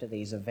 like after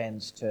these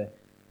events to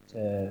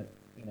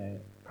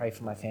pray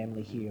for my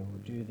family here or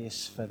do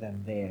this for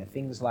them there,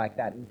 things like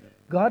that. And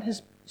God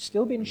has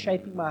still been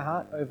shaping my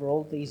heart over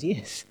all these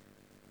years.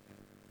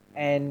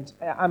 And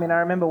I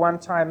remember one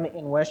time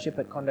in worship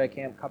at Condo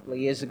Camp a couple of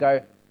years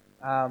ago,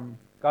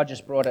 God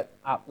just brought it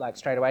up like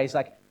straight away. He's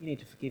like, you need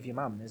to forgive your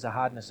mum. There's a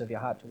hardness of your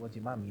heart towards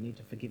your mum. You need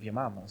to forgive your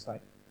mum. I was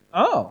like,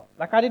 oh,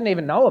 like I didn't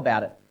even know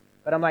about it.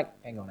 But I'm like,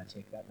 hang on a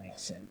tick, that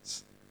makes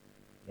sense.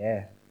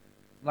 Yeah.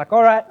 I'm like,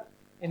 all right,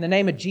 in the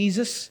name of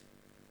Jesus,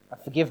 I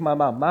forgive my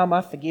mum. Mum,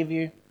 I forgive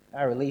you.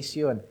 I release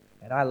you and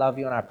I love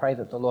you and I pray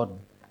that the Lord,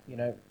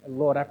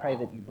 Lord, I pray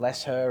that you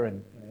bless her,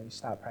 and you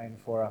start praying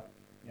for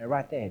her.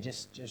 Right there,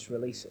 just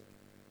release it.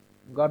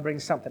 When God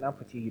brings something up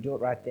with you, you do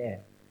it right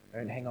there.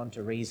 Don't hang on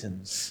to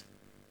reasons.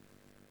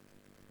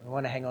 We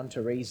want to hang on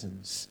to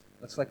reasons.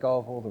 Let's let go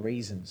of all the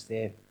reasons.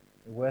 They're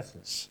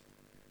worthless.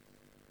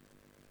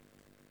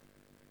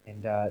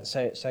 And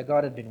so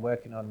God had been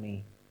working on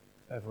me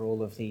over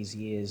all of these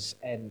years.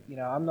 And,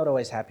 I'm not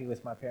always happy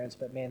with my parents,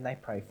 but man, they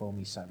pray for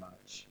me so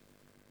much.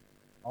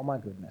 Oh my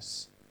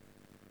goodness.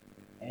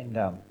 And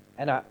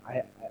I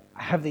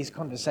have these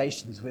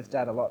conversations with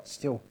Dad a lot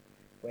still,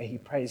 where he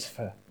prays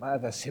for my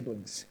other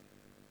siblings.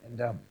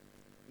 And,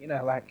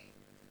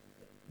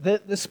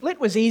 the split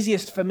was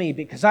easiest for me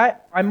because I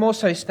more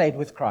so stayed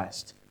with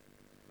Christ.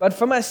 But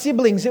for my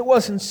siblings, it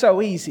wasn't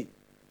so easy.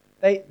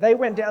 They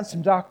went down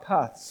some dark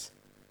paths.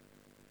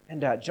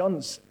 And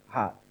John's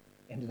heart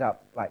ended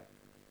up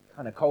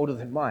kind of colder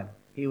than mine.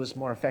 He was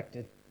more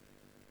affected.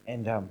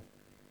 And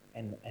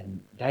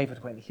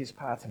David went his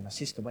path, and my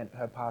sister went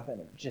her path, and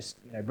it just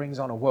brings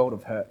on a world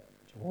of hurt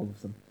to all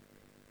of them.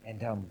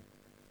 And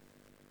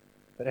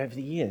but over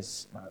the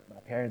years, my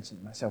parents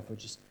and myself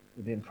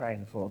we've been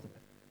praying for them.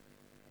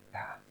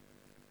 And,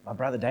 my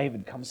brother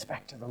David comes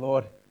back to the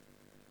Lord.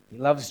 He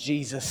loves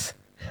Jesus.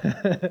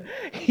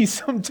 He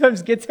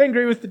sometimes gets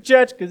angry with the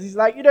church because he's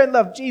like, you don't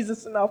love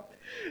Jesus enough.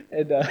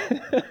 And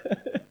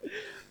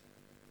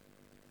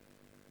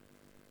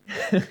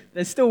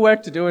there's still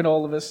work to do in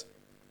all of us.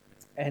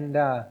 And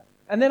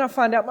then I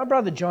find out my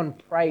brother John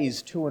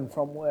prays to and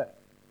from work.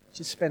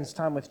 Just spends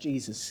time with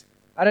Jesus.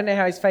 I don't know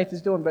how his faith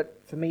is doing, but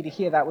for me to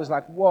hear that was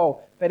like, whoa.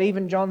 But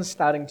even John's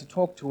starting to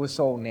talk to us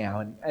all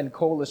now and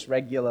call us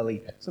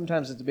regularly.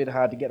 Sometimes it's a bit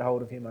hard to get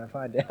hold of him, I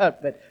find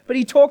out. But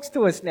he talks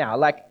to us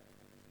now.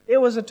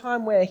 There was a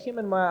time where him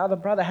and my other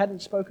brother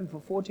hadn't spoken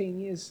for 14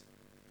 years.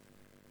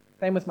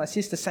 Same with my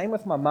sister, same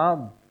with my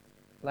mum.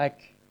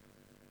 It's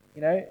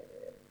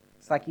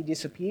like he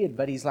disappeared,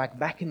 but he's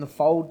back in the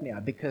fold now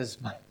because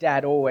my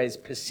dad always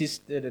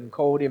persisted and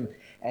called him,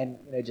 and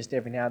just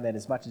every now and then,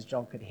 as much as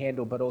John could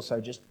handle, but also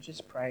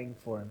just praying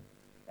for him.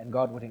 And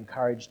God would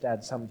encourage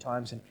Dad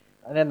sometimes. And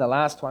then the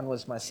last one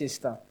was my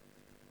sister.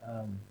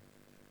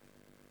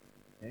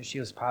 She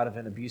was part of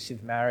an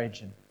abusive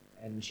marriage,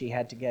 and she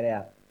had to get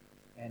out.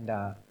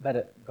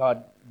 But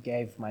God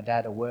gave my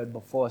dad a word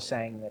before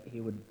saying that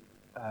he would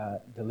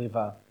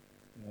deliver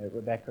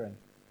Rebecca,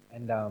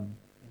 and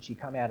she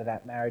come out of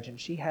that marriage, and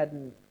she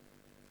hadn't,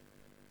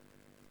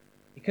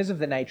 because of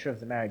the nature of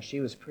the marriage, she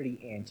was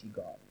pretty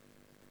anti-God.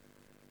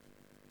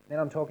 Then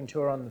I'm talking to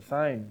her on the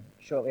phone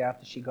shortly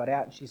after she got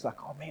out, and she's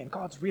like, oh man,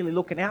 God's really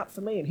looking out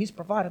for me, and he's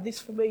provided this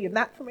for me and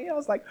that for me. I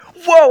was like,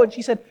 whoa! And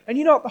she said, and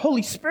you know what the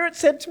Holy Spirit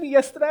said to me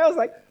yesterday? I was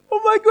like,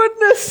 oh my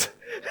goodness!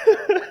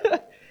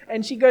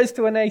 And she goes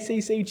to an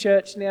ACC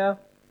church now.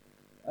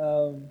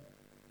 So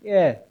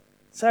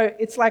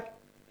it's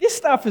this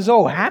stuff is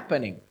all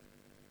happening.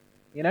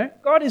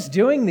 God is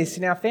doing this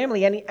in our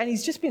family, and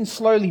he's just been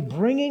slowly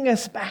bringing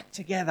us back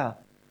together,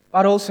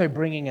 but also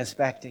bringing us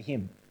back to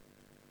him.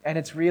 And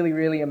it's really,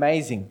 really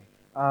amazing.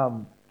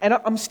 And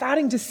I'm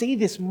starting to see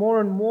this more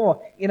and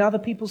more in other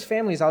people's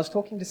families. I was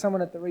talking to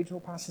someone at the regional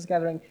pastors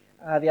gathering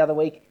the other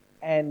week,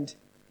 and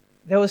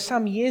there was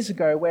some years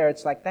ago where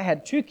it's they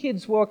had 2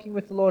 kids walking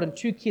with the Lord and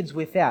 2 kids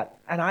without.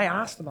 And I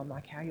asked them, I'm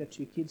like, how are your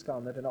 2 kids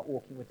going that are not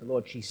walking with the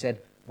Lord? She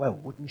said, well,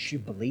 wouldn't you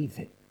believe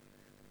it?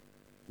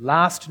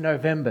 Last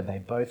November, they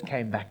both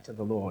came back to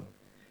the Lord.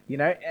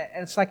 And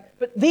it's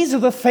but these are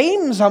the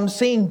themes I'm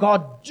seeing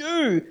God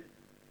do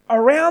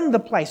around the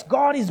place.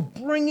 God is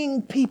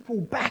bringing people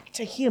back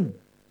to him.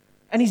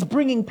 And he's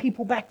bringing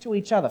people back to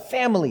each other,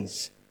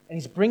 families. And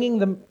he's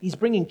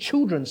bringing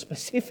children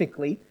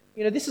specifically.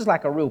 This is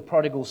like a real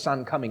prodigal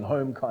son coming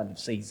home kind of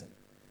season.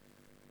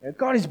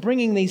 God is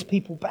bringing these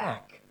people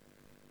back.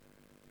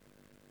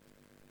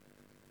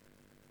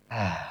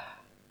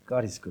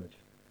 God is good.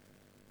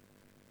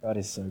 God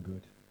is so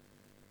good.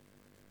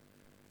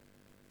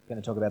 I'm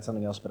going to talk about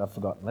something else, but I've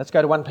forgotten. Let's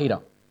go to 1 Peter.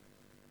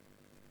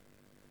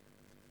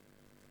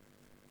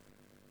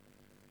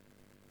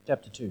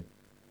 Chapter 2.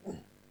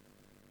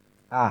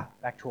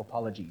 Back to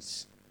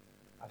apologies.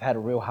 I've had a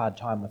real hard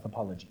time with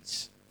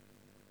apologies.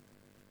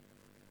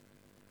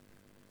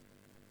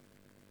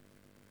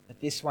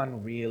 But this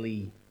one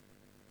really,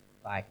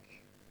 broke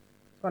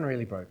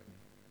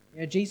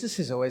me. Jesus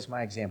is always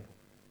my example.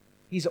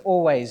 He's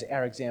always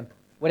our example.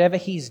 Whatever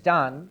he's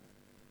done,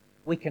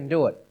 we can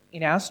do it.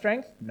 In our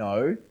strength?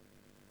 No.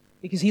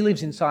 Because he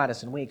lives inside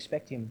us and we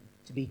expect him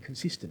to be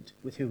consistent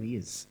with who he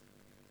is.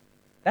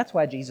 That's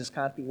why Jesus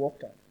can't be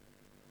walked on.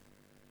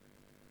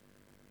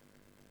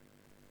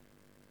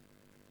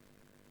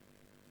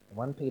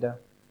 1 Peter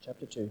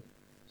chapter 2,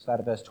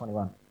 start at verse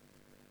 21.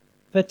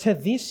 For to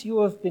this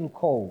you have been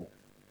called,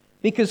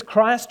 because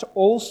Christ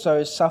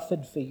also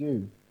suffered for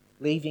you,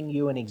 leaving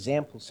you an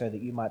example so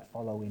that you might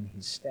follow in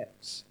his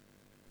steps.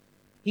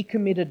 He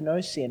committed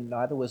no sin,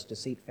 neither was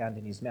deceit found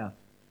in his mouth.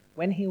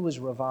 When he was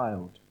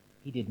reviled,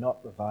 he did not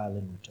revile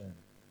in return.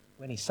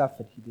 When he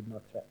suffered, he did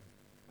not threaten,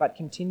 but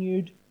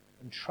continued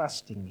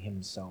entrusting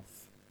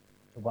himself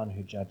to one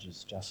who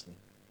judges justly.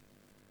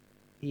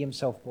 He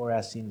himself bore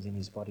our sins in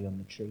his body on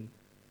the tree,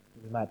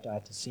 that we might die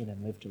to sin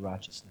and live to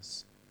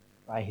righteousness.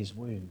 By his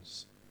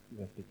wounds you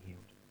have been healed.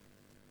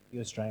 You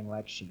were straying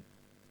like sheep,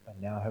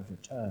 but now have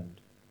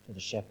returned to the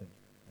shepherd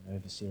and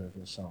overseer of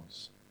your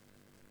souls.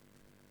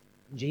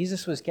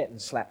 Jesus was getting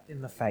slapped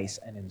in the face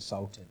and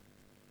insulted.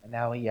 And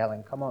now we're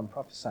yelling, come on,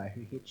 prophesy,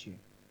 who hit you?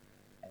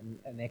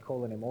 And they're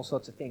calling him all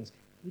sorts of things.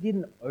 He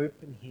didn't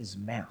open his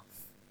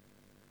mouth.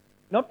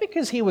 Not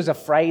because he was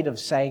afraid of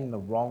saying the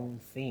wrong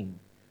thing,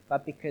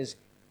 but because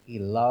he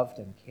loved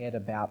and cared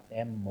about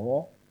them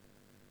more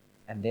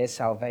and their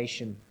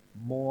salvation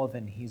more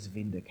than his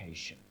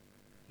vindication.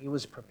 He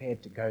was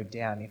prepared to go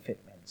down if it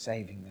meant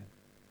saving them.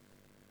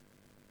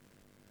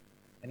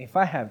 And if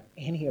I have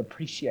any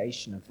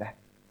appreciation of that,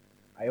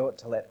 I ought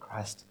to let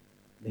Christ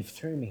live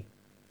through me,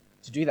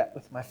 to do that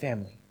with my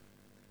family,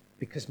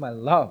 because my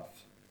love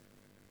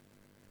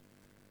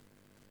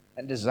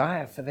and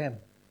desire for them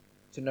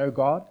to know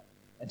God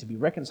and to be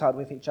reconciled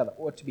with each other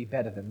ought to be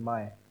better than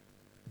my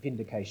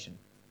vindication.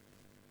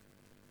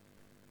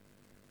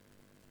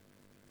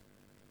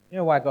 You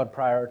know why God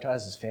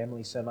prioritizes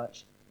family so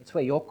much? It's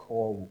where your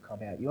call will come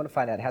out. You want to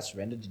find out how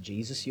surrendered to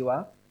Jesus you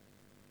are?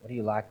 What do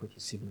you like with your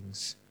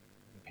siblings,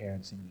 your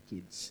parents, and your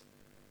kids?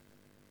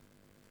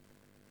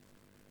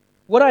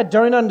 What I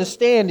don't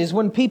understand is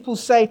when people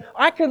say,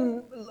 I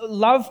can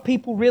love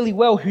people really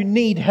well who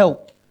need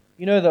help.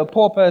 You know, the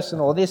poor person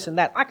or this and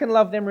that. I can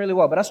love them really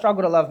well, but I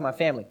struggle to love my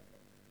family.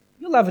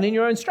 You're loving in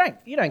your own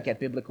strength. You don't get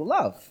biblical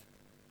love.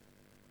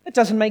 That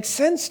doesn't make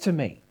sense to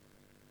me.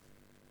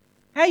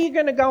 How are you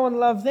going to go and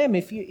love them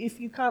if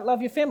you can't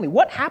love your family?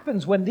 What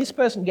happens when this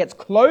person gets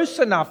close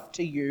enough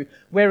to you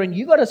wherein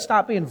you got to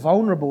start being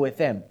vulnerable with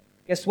them?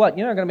 Guess what?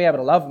 You're not going to be able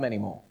to love them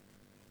anymore.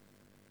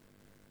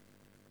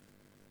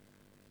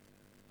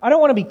 I don't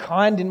want to be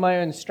kind in my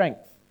own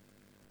strength.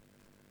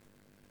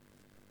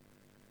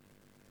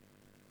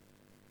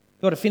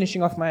 Thought of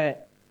finishing off my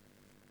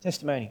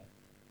testimony.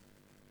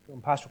 Doing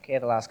pastoral care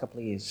the last couple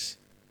of years.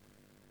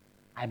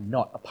 I'm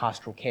not a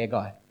pastoral care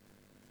guy,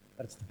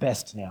 but it's the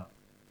best now.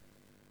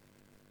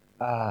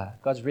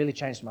 God's really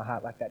changed my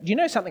heart like that. Do you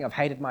know something I've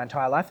hated my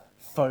entire life?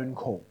 Phone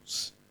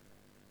calls.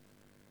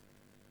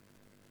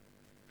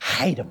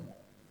 Hate them.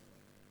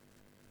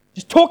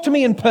 Just talk to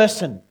me in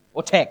person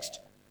or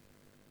text.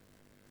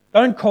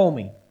 Don't call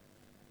me.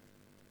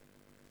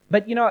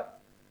 But you know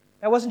what?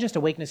 That wasn't just a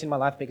weakness in my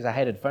life because I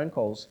hated phone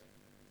calls.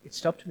 It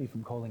stopped me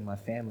from calling my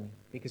family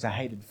because I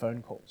hated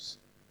phone calls.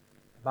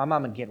 My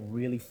mum would get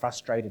really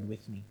frustrated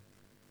with me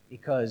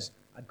because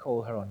I'd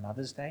call her on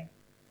Mother's Day,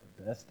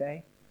 or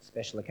birthday,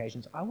 special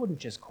occasions. I wouldn't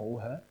just call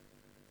her.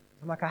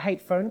 I'm like, I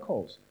hate phone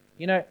calls.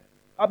 You know,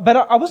 but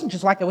I wasn't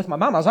just like that with my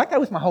mum. I was like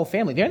that with my whole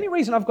family. The only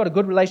reason I've got a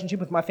good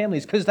relationship with my family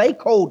is because they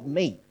called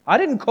me. I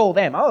didn't call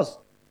them. I was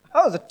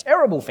a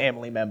terrible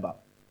family member.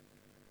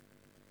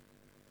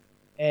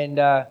 And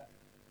I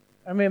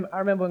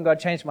remember when God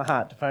changed my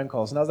heart to phone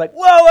calls, and I was like,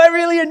 whoa, I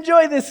really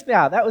enjoy this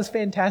now. That was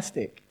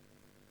fantastic.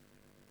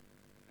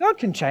 God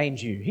can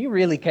change you. He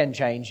really can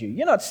change you.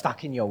 You're not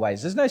stuck in your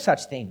ways. There's no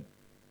such thing.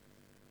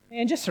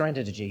 Man, just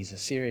surrender to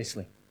Jesus,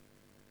 seriously.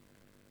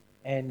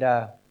 And,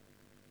 but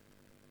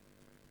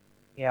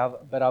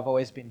I've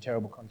always been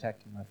terrible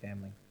contacting my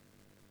family.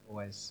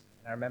 Always.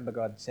 And I remember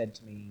God said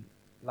to me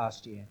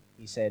last year,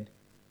 He said,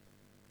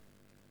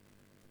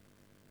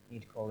 you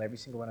need to call every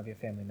single one of your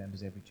family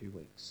members every 2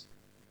 weeks.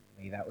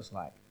 For me, that was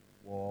like,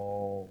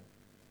 whoa.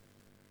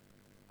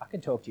 I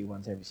can talk to you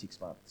once every 6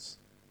 months.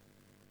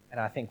 And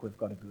I think we've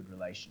got a good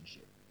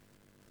relationship.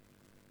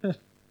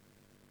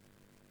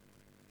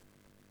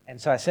 And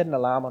so I set an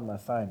alarm on my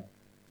phone.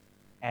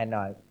 And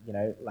I,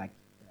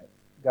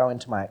 go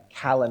into my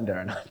calendar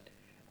and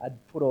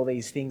I'd put all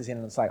these things in.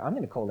 And it's like, I'm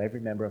going to call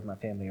every member of my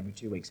family every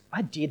 2 weeks.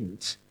 I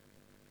didn't.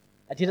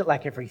 I did it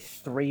like every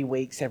 3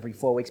 weeks, every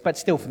 4 weeks. But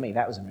still, for me,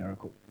 that was a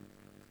miracle.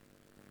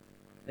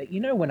 But you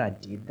know when I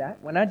did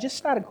that? When I just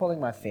started calling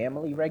my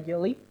family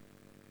regularly,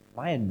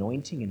 my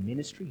anointing and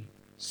ministry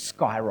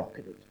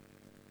skyrocketed.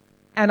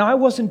 And I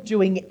wasn't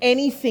doing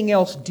anything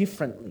else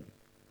differently.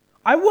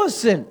 I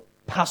wasn't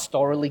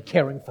pastorally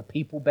caring for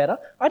people better.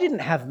 I didn't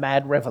have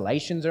mad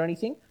revelations or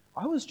anything.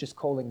 I was just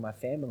calling my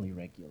family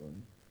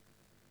regularly.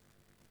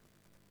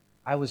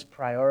 I was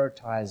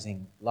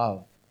prioritizing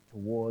love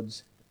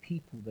towards the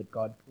people that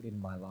God put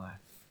in my life.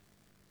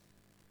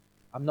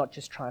 I'm not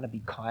just trying to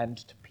be kind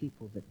to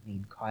people that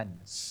need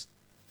kindness.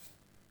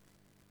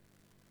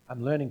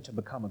 I'm learning to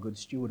become a good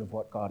steward of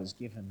what God has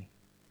given me.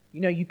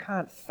 You know, you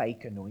can't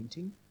fake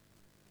anointing.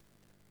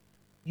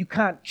 You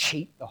can't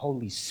cheat the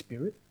Holy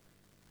Spirit.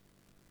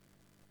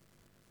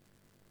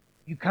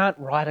 You can't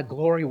ride a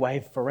glory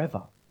wave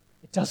forever.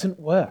 It doesn't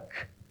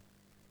work.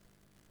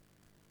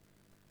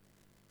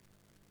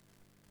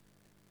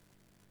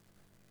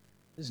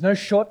 There's no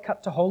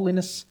shortcut to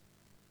holiness.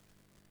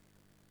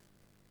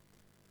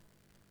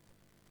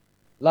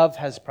 Love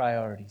has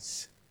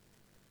priorities.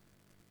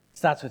 It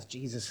starts with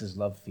Jesus'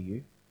 love for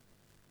you,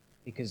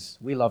 because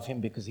we love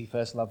Him because He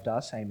first loved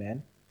us.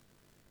 Amen.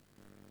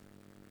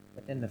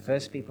 But then the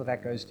first people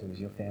that goes to is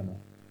your family,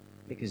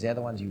 because they're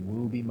the ones you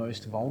will be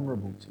most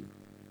vulnerable to.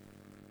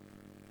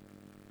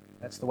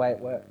 That's the way it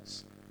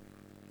works.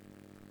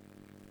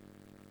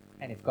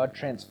 And if God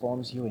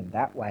transforms you in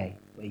that way,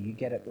 where you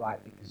get it right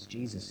because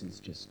Jesus is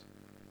just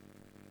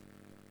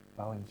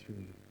flowing through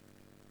you,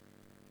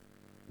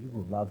 you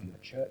will love your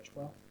church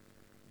well.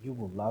 You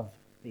will love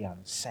the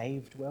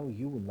unsaved well.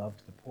 You will love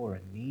the poor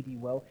and needy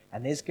well.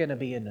 And there's going to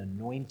be an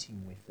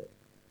anointing with it.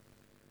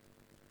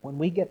 When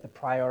we get the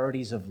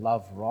priorities of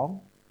love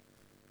wrong,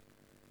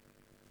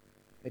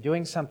 we're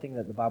doing something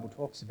that the Bible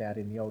talks about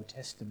in the Old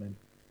Testament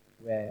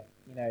where,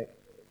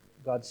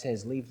 God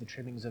says, leave the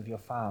trimmings of your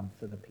farm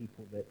for the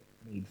people that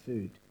need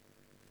food.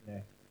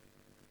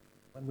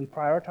 When we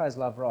prioritize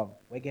love wrong,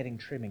 we're getting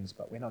trimmings,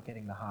 but we're not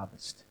getting the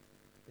harvest.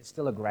 There's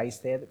still a grace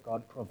there that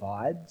God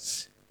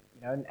provides,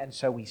 and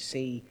so we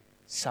see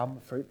some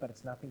fruit, but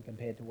it's nothing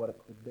compared to what it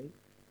could be.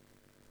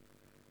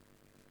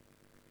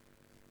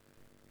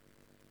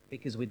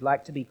 Because we'd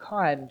like to be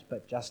kind,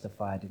 but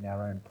justified in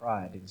our own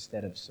pride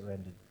instead of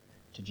surrendered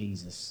to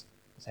Jesus,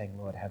 saying,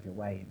 Lord, have your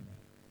way in me.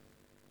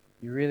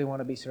 You really want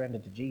to be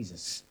surrendered to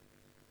Jesus?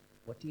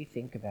 What do you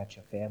think about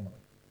your family?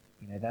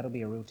 That'll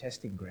be a real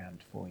testing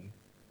ground for you.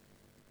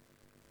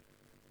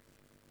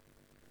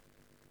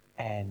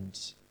 And,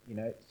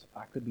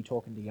 I could be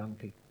talking to young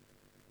people.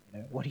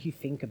 What do you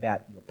think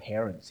about your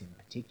parents in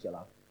particular?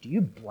 Do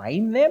you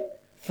blame them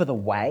for the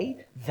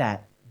way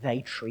that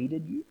they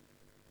treated you?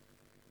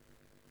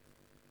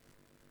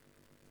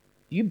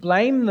 Do you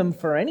blame them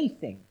for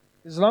anything?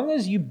 As long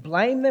as you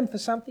blame them for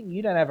something,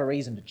 you don't have a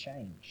reason to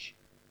change.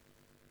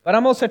 But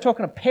I'm also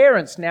talking to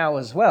parents now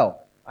as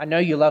well. I know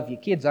you love your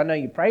kids. I know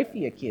you pray for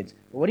your kids.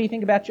 But what do you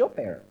think about your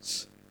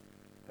parents?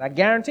 And I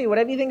guarantee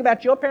whatever you think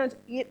about your parents,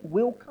 it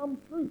will come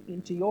through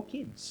into your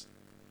kids.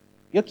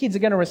 Your kids are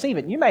going to receive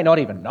it. And you may not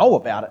even know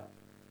about it.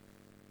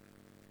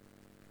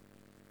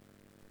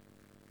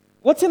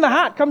 What's in the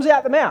heart comes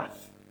out the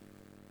mouth.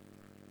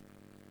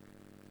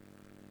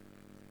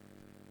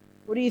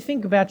 What do you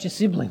think about your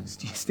siblings?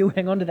 Do you still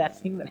hang on to that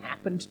thing that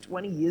happened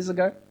 20 years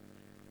ago?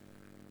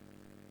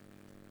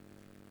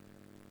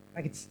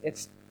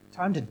 It's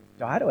time to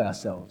die to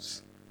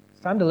ourselves.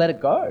 It's time to let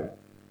it go.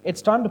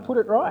 It's time to put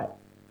it right.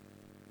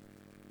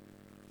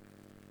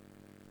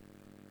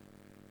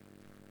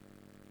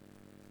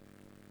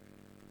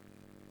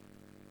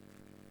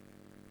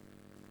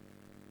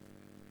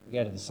 We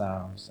go to the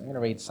Psalms. I'm going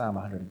to read Psalm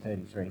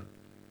 133. I'm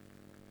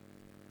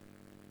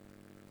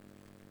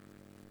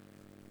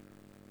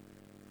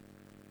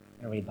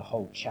going to read the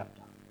whole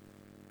chapter.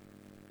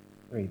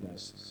 3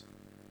 verses.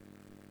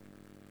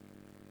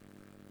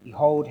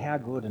 Behold, how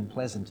good and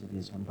pleasant it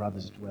is when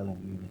brothers dwell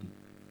in unity.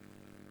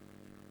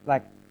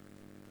 Like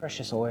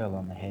precious oil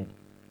on the head,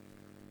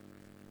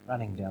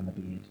 running down the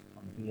beard,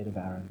 on the beard of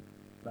Aaron,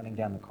 running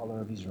down the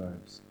collar of his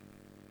robes.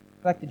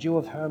 Like the dew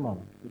of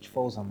Hermon, which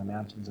falls on the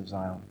mountains of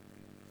Zion.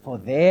 For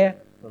there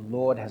the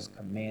Lord has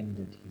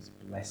commanded his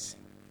blessing.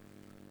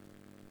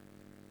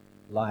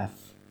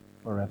 Life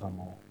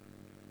forevermore.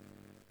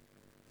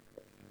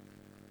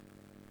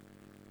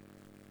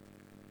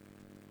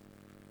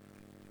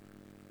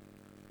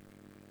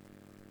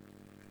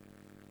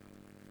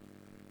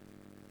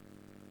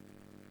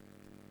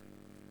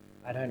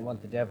 I don't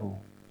want the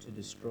devil to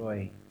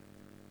destroy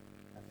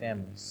our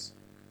families.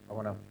 I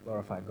want to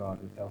glorify God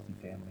with healthy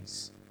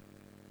families.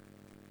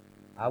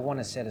 I want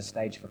to set a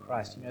stage for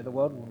Christ. The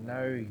world will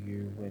know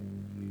you when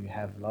you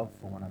have love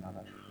for one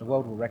another. The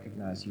world will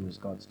recognize you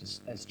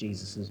as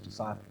Jesus'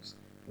 disciples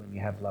when you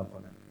have love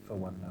for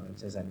one another. It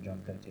says that in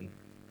John 13,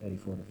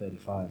 34 to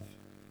 35.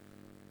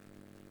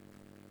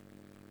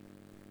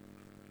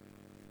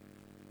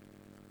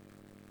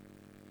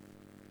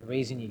 The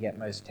reason you get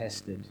most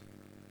tested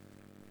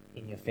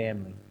in your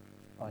family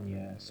on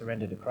your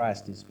surrender to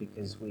Christ is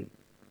because we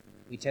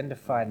tend to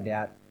find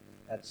out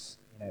that's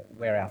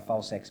where our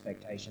false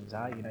expectations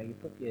are. You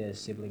put your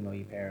sibling or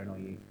your parent or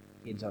your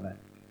kids on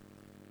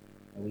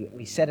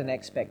we set an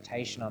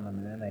expectation on them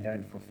and then they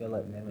don't fulfill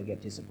it and then we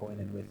get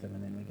disappointed with them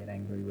and then we get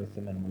angry with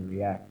them and we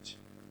react.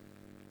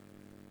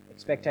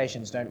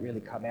 Expectations don't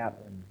really come out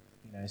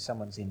when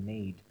someone's in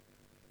need,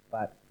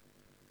 but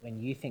when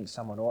you think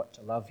someone ought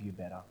to love you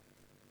better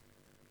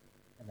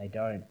and they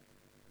don't,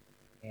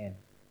 man,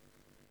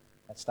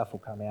 that stuff will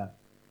come out.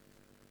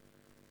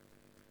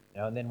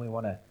 And then we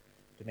want to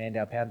demand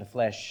our pound of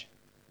flesh,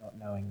 not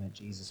knowing that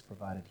Jesus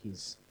provided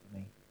his for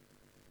me,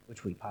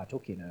 which we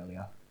partook in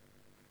earlier.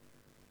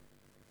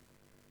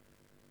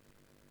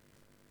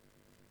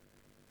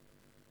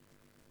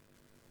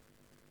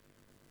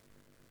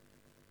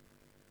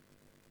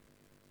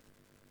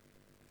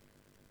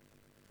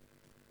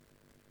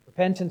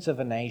 Repentance of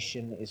a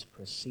nation is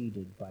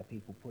preceded by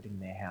people putting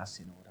their house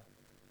in order.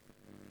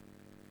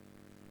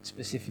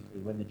 Specifically,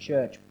 when the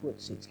church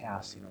puts its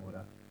house in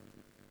order.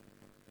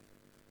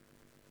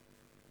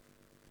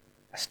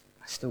 I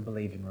still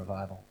believe in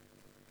revival.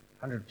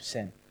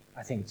 100%.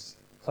 I think it's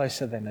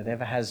closer than it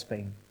ever has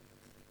been.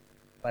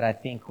 But I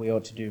think we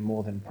ought to do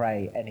more than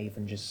pray and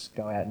even just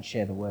go out and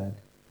share the word.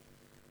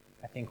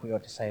 I think we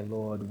ought to say,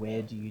 Lord,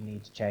 where do you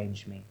need to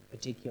change me,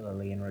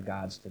 particularly in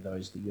regards to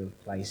those that you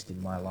have placed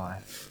in my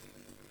life?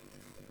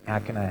 How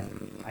can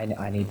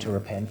I need to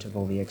repent of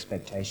all the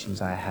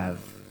expectations I have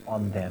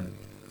on them,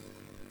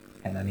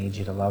 and I need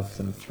you to love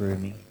them through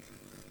me.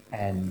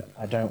 And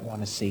I don't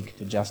want to seek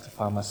to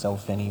justify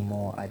myself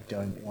anymore. I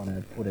don't want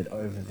to put it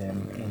over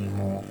them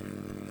anymore.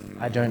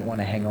 I don't want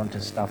to hang on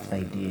to stuff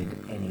they did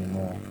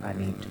anymore. I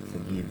need to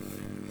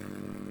forgive.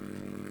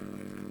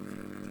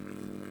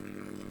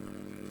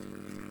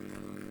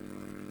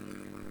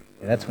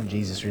 Yeah, that's when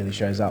Jesus really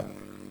shows up.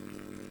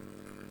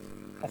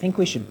 I think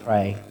we should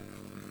pray.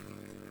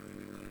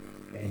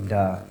 And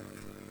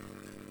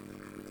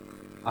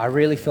I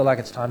really feel like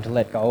it's time to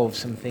let go of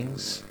some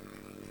things.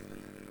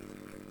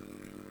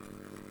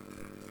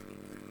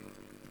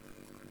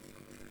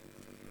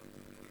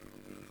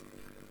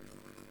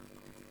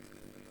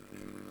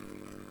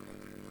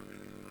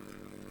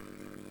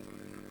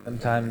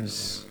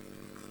 Sometimes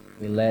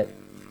we let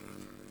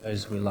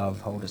those we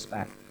love hold us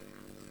back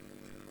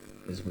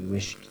because we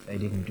wished they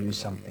didn't do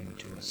something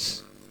to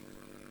us.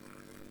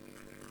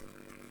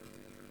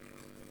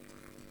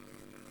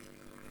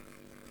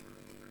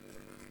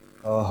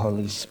 Oh,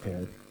 Holy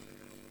Spirit,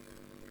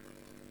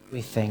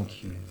 we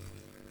thank you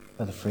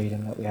for the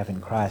freedom that we have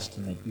in Christ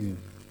and that you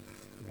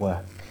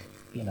work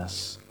in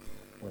us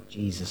what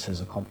Jesus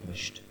has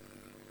accomplished.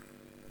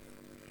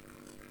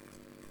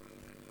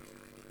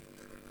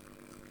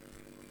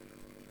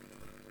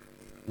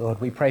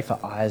 Lord, we pray for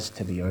eyes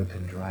to be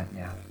opened right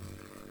now.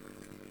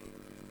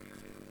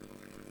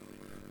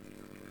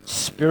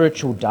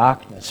 Spiritual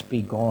darkness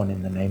be gone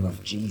in the name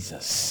of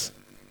Jesus.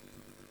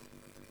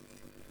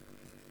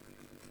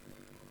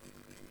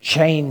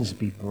 Chains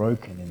be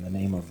broken in the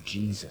name of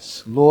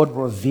Jesus. Lord,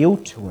 reveal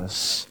to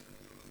us,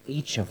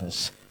 each of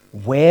us,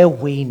 where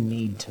we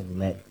need to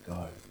let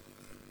go,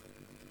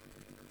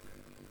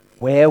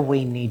 where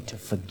we need to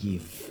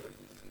forgive,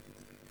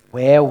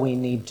 where we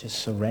need to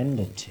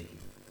surrender to.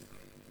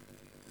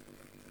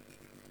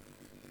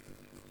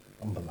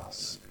 Humble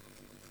us.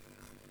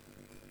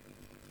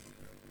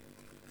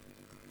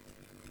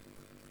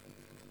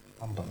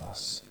 Humble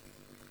us.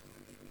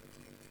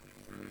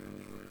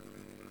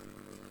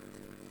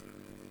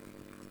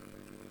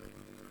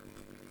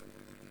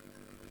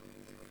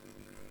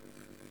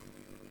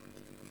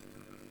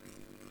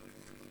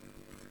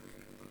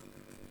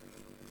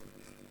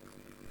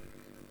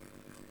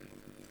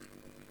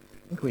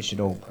 I think we should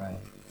all pray.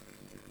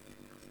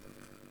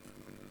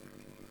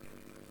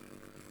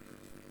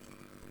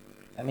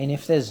 I mean,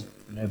 if there's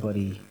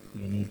nobody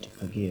you need to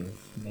forgive,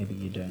 maybe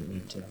you don't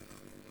need to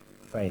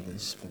pray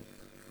this, but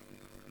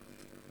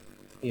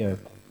be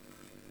open.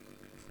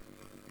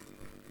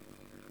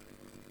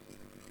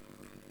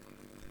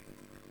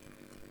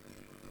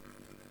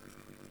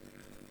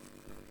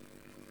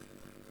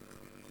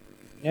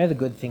 You know, the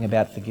good thing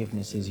about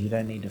forgiveness is you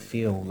don't need to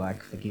feel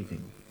like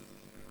forgiving.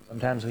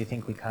 Sometimes we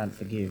think we can't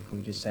forgive.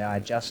 We just say, I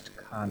just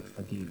can't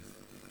forgive.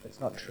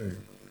 That's not true.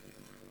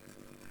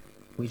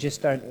 We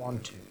just don't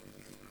want to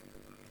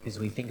because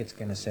we think it's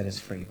going to set us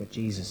free, but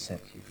Jesus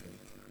set you free.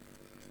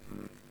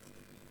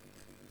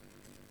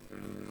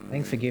 I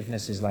think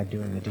forgiveness is like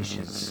doing the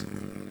dishes.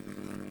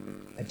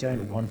 I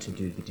don't want to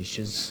do the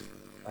dishes,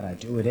 but I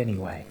do it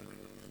anyway.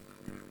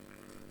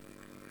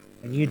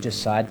 When you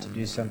decide to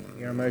do something,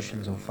 your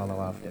emotions will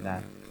follow after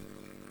that.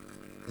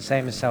 The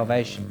same as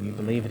salvation. You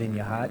believe it in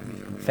your heart,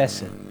 you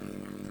confess it.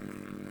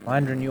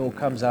 Mind renewal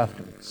comes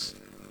afterwards,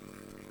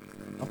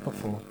 not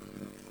before.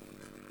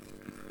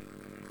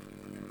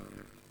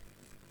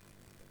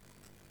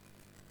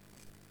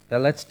 So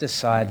let's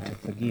decide to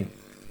forgive.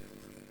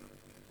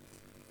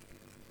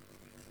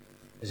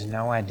 There's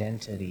no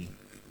identity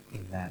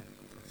in that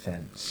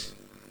offense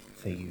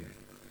for you.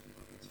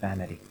 It's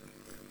vanity.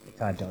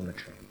 It's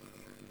idolatry.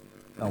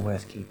 Not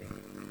worth keeping.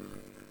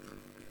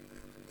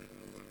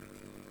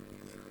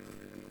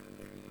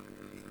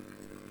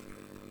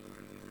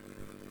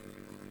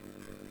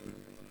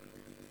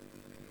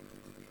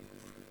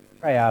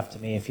 Pray after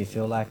me if you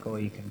feel like, or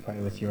you can pray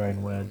with your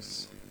own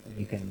words. And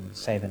you can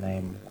say the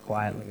name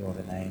quietly or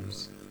the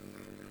names.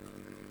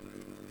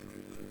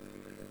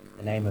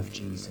 The name of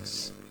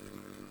Jesus.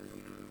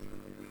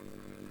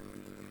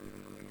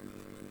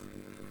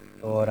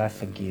 Lord, I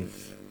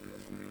forgive.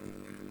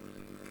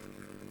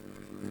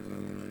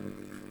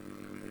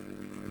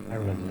 I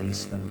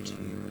release them to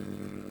you.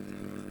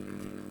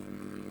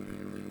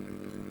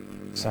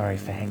 Sorry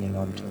for hanging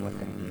on to what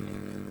they did.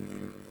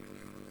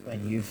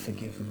 When you've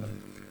forgiven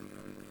them,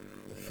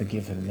 you've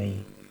forgiven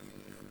me.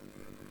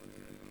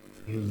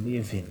 You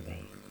live in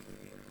me.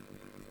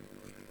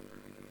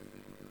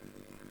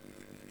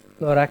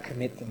 Lord, I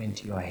commit them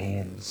into your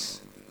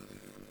hands.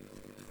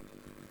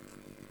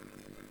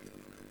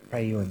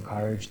 Pray you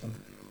encourage them.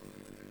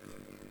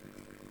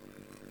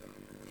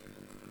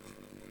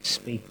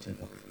 Speak to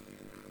them.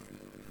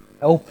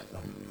 Help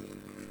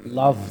them.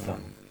 Love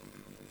them.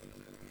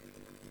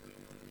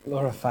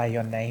 Glorify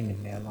your name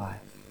in their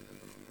life.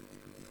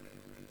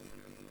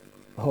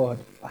 Lord,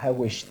 I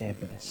wish their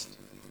best.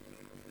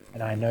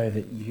 And I know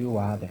that you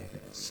are their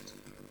best.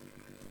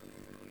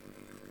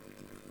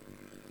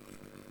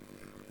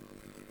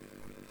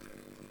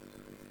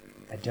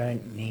 I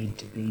don't need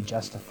to be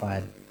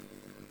justified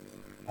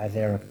by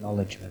their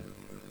acknowledgement.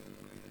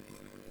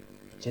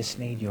 I just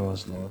need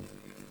yours, Lord.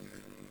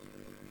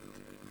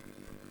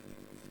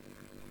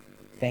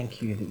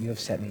 Thank you that you have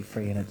set me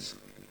free, and it's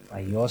by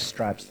your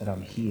stripes that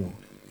I'm healed.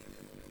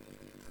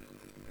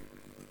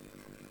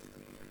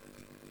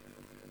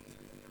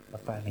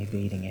 Not by me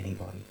beating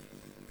anybody.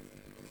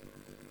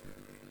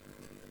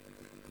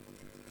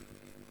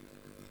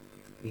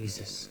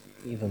 Jesus,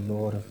 be the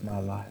Lord of my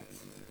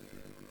life,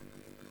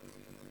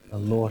 the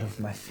Lord of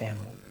my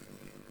family.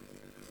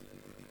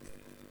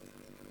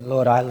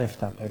 Lord, I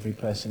lift up every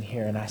person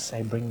here and I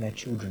say, bring their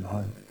children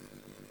home.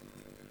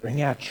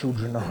 Bring our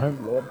children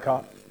home, Lord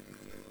God.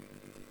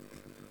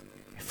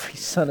 Every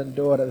son and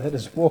daughter that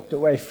has walked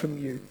away from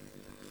you,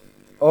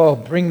 oh,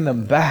 bring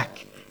them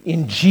back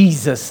in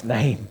Jesus'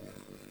 name.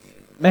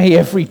 May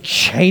every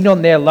chain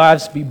on their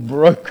lives be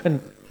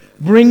broken.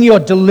 Bring your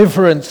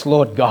deliverance,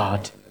 Lord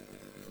God.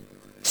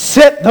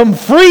 Set them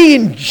free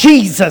in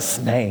Jesus'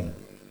 name.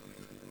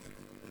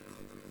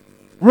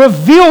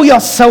 Reveal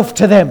yourself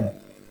to them.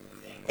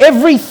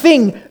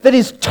 Everything that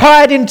is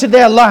tied into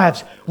their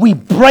lives, we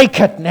break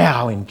it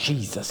now in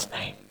Jesus'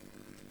 name.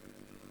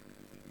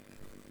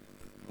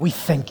 We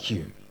thank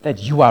you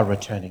that you are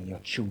returning your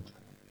children.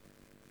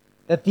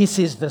 That this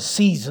is the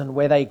season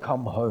where they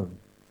come home.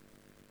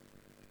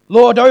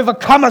 Lord,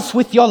 overcome us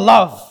with your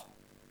love.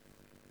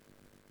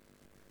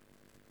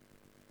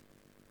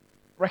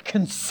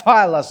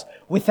 Reconcile us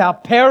with our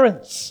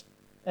parents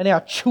and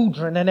our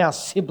children and our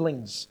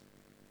siblings.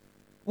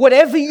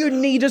 Whatever you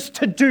need us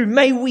to do,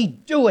 may we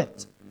do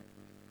it.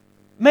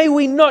 May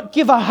we not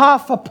give a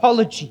half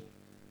apology.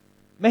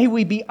 May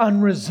we be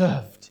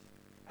unreserved,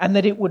 and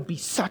that it would be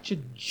such a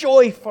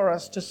joy for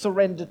us to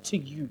surrender to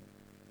you.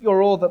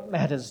 You're all that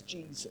matters,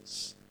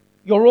 Jesus.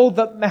 You're all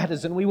that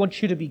matters, and we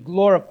want you to be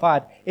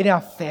glorified in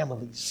our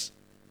families.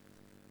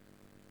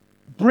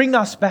 Bring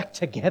us back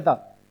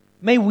together.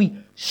 May we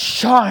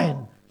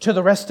shine to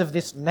the rest of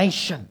this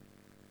nation.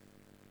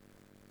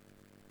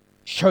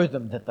 Show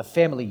them that the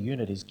family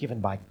unit is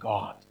given by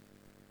God.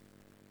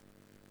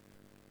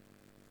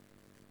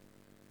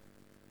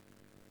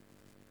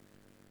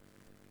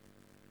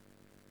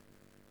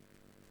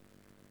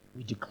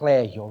 We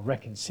declare your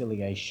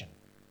reconciliation.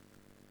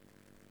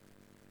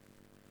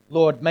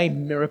 Lord, may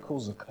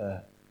miracles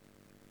occur.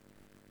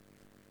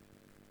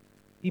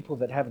 People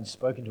that haven't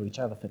spoken to each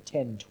other for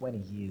 10, 20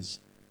 years,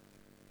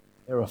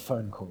 there are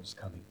phone calls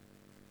coming.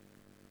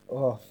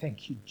 Oh,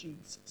 thank you,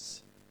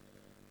 Jesus.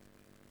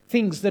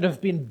 Things that have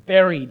been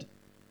buried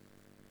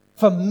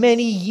for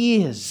many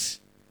years,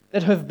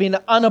 that have been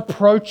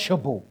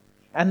unapproachable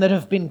and that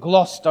have been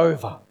glossed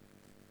over.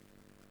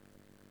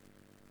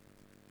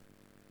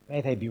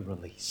 May they be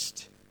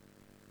released.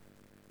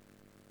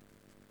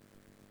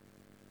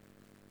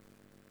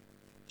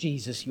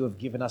 Jesus, you have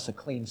given us a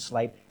clean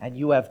slate and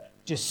you have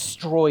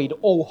destroyed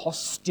all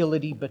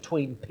hostility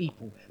between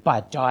people by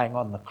dying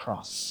on the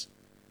cross.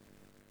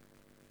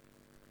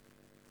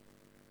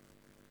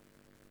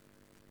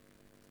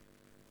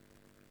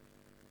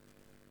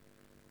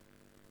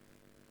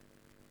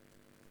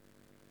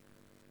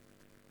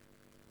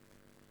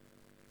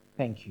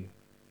 Thank you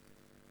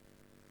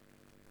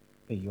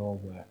for your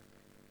work.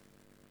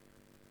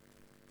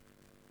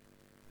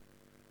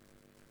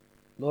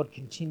 Lord,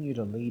 continue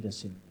to lead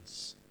us in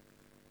this.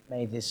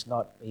 May this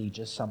not be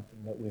just something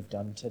that we've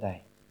done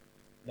today.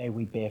 May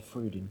we bear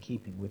fruit in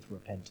keeping with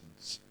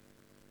repentance.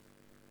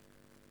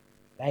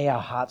 May our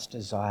heart's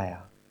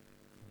desire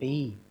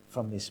be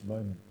from this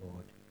moment,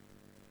 Lord,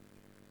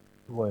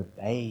 to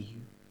obey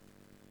you,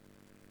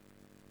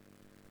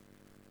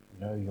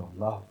 know your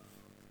love,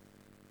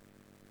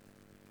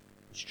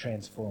 which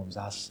transforms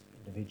us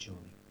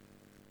individually,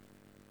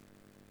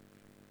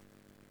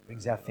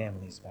 brings our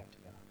families back together.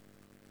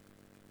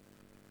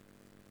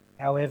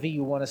 However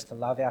you want us to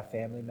love our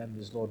family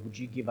members, Lord, would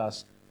you give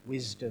us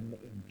wisdom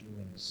in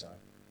doing so?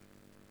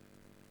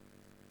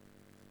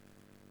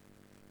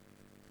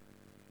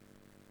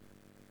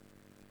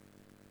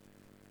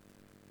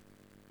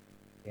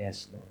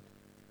 Yes, Lord.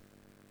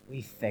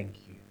 We thank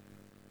you.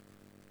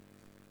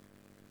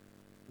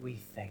 We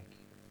thank you.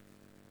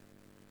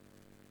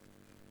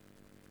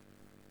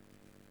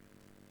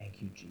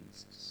 Thank you,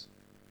 Jesus.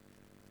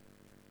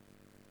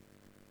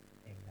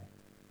 Amen.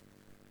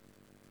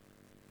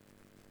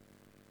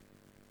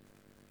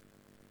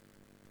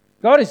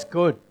 God is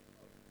good.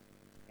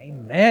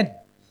 Amen.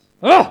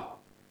 Oh!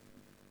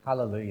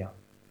 Hallelujah.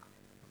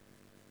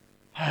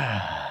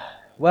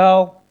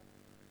 Well,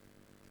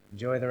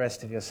 enjoy the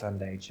rest of your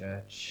Sunday,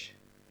 church.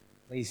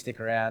 Please stick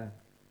around,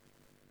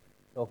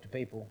 talk to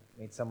people,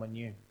 meet someone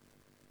new.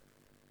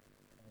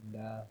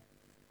 And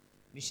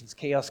Missions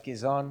Kiosk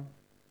is on.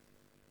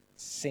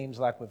 Seems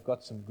like we've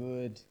got some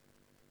good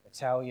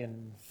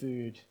Italian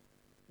food.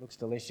 Looks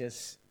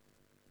delicious.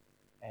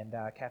 And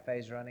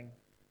cafe's running.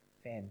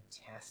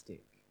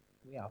 Fantastic.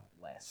 We are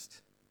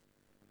blessed.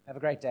 Have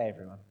a great day,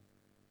 everyone.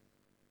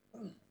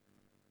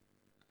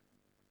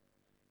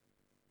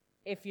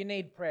 If you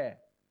need prayer,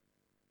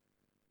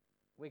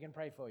 we can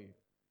pray for you.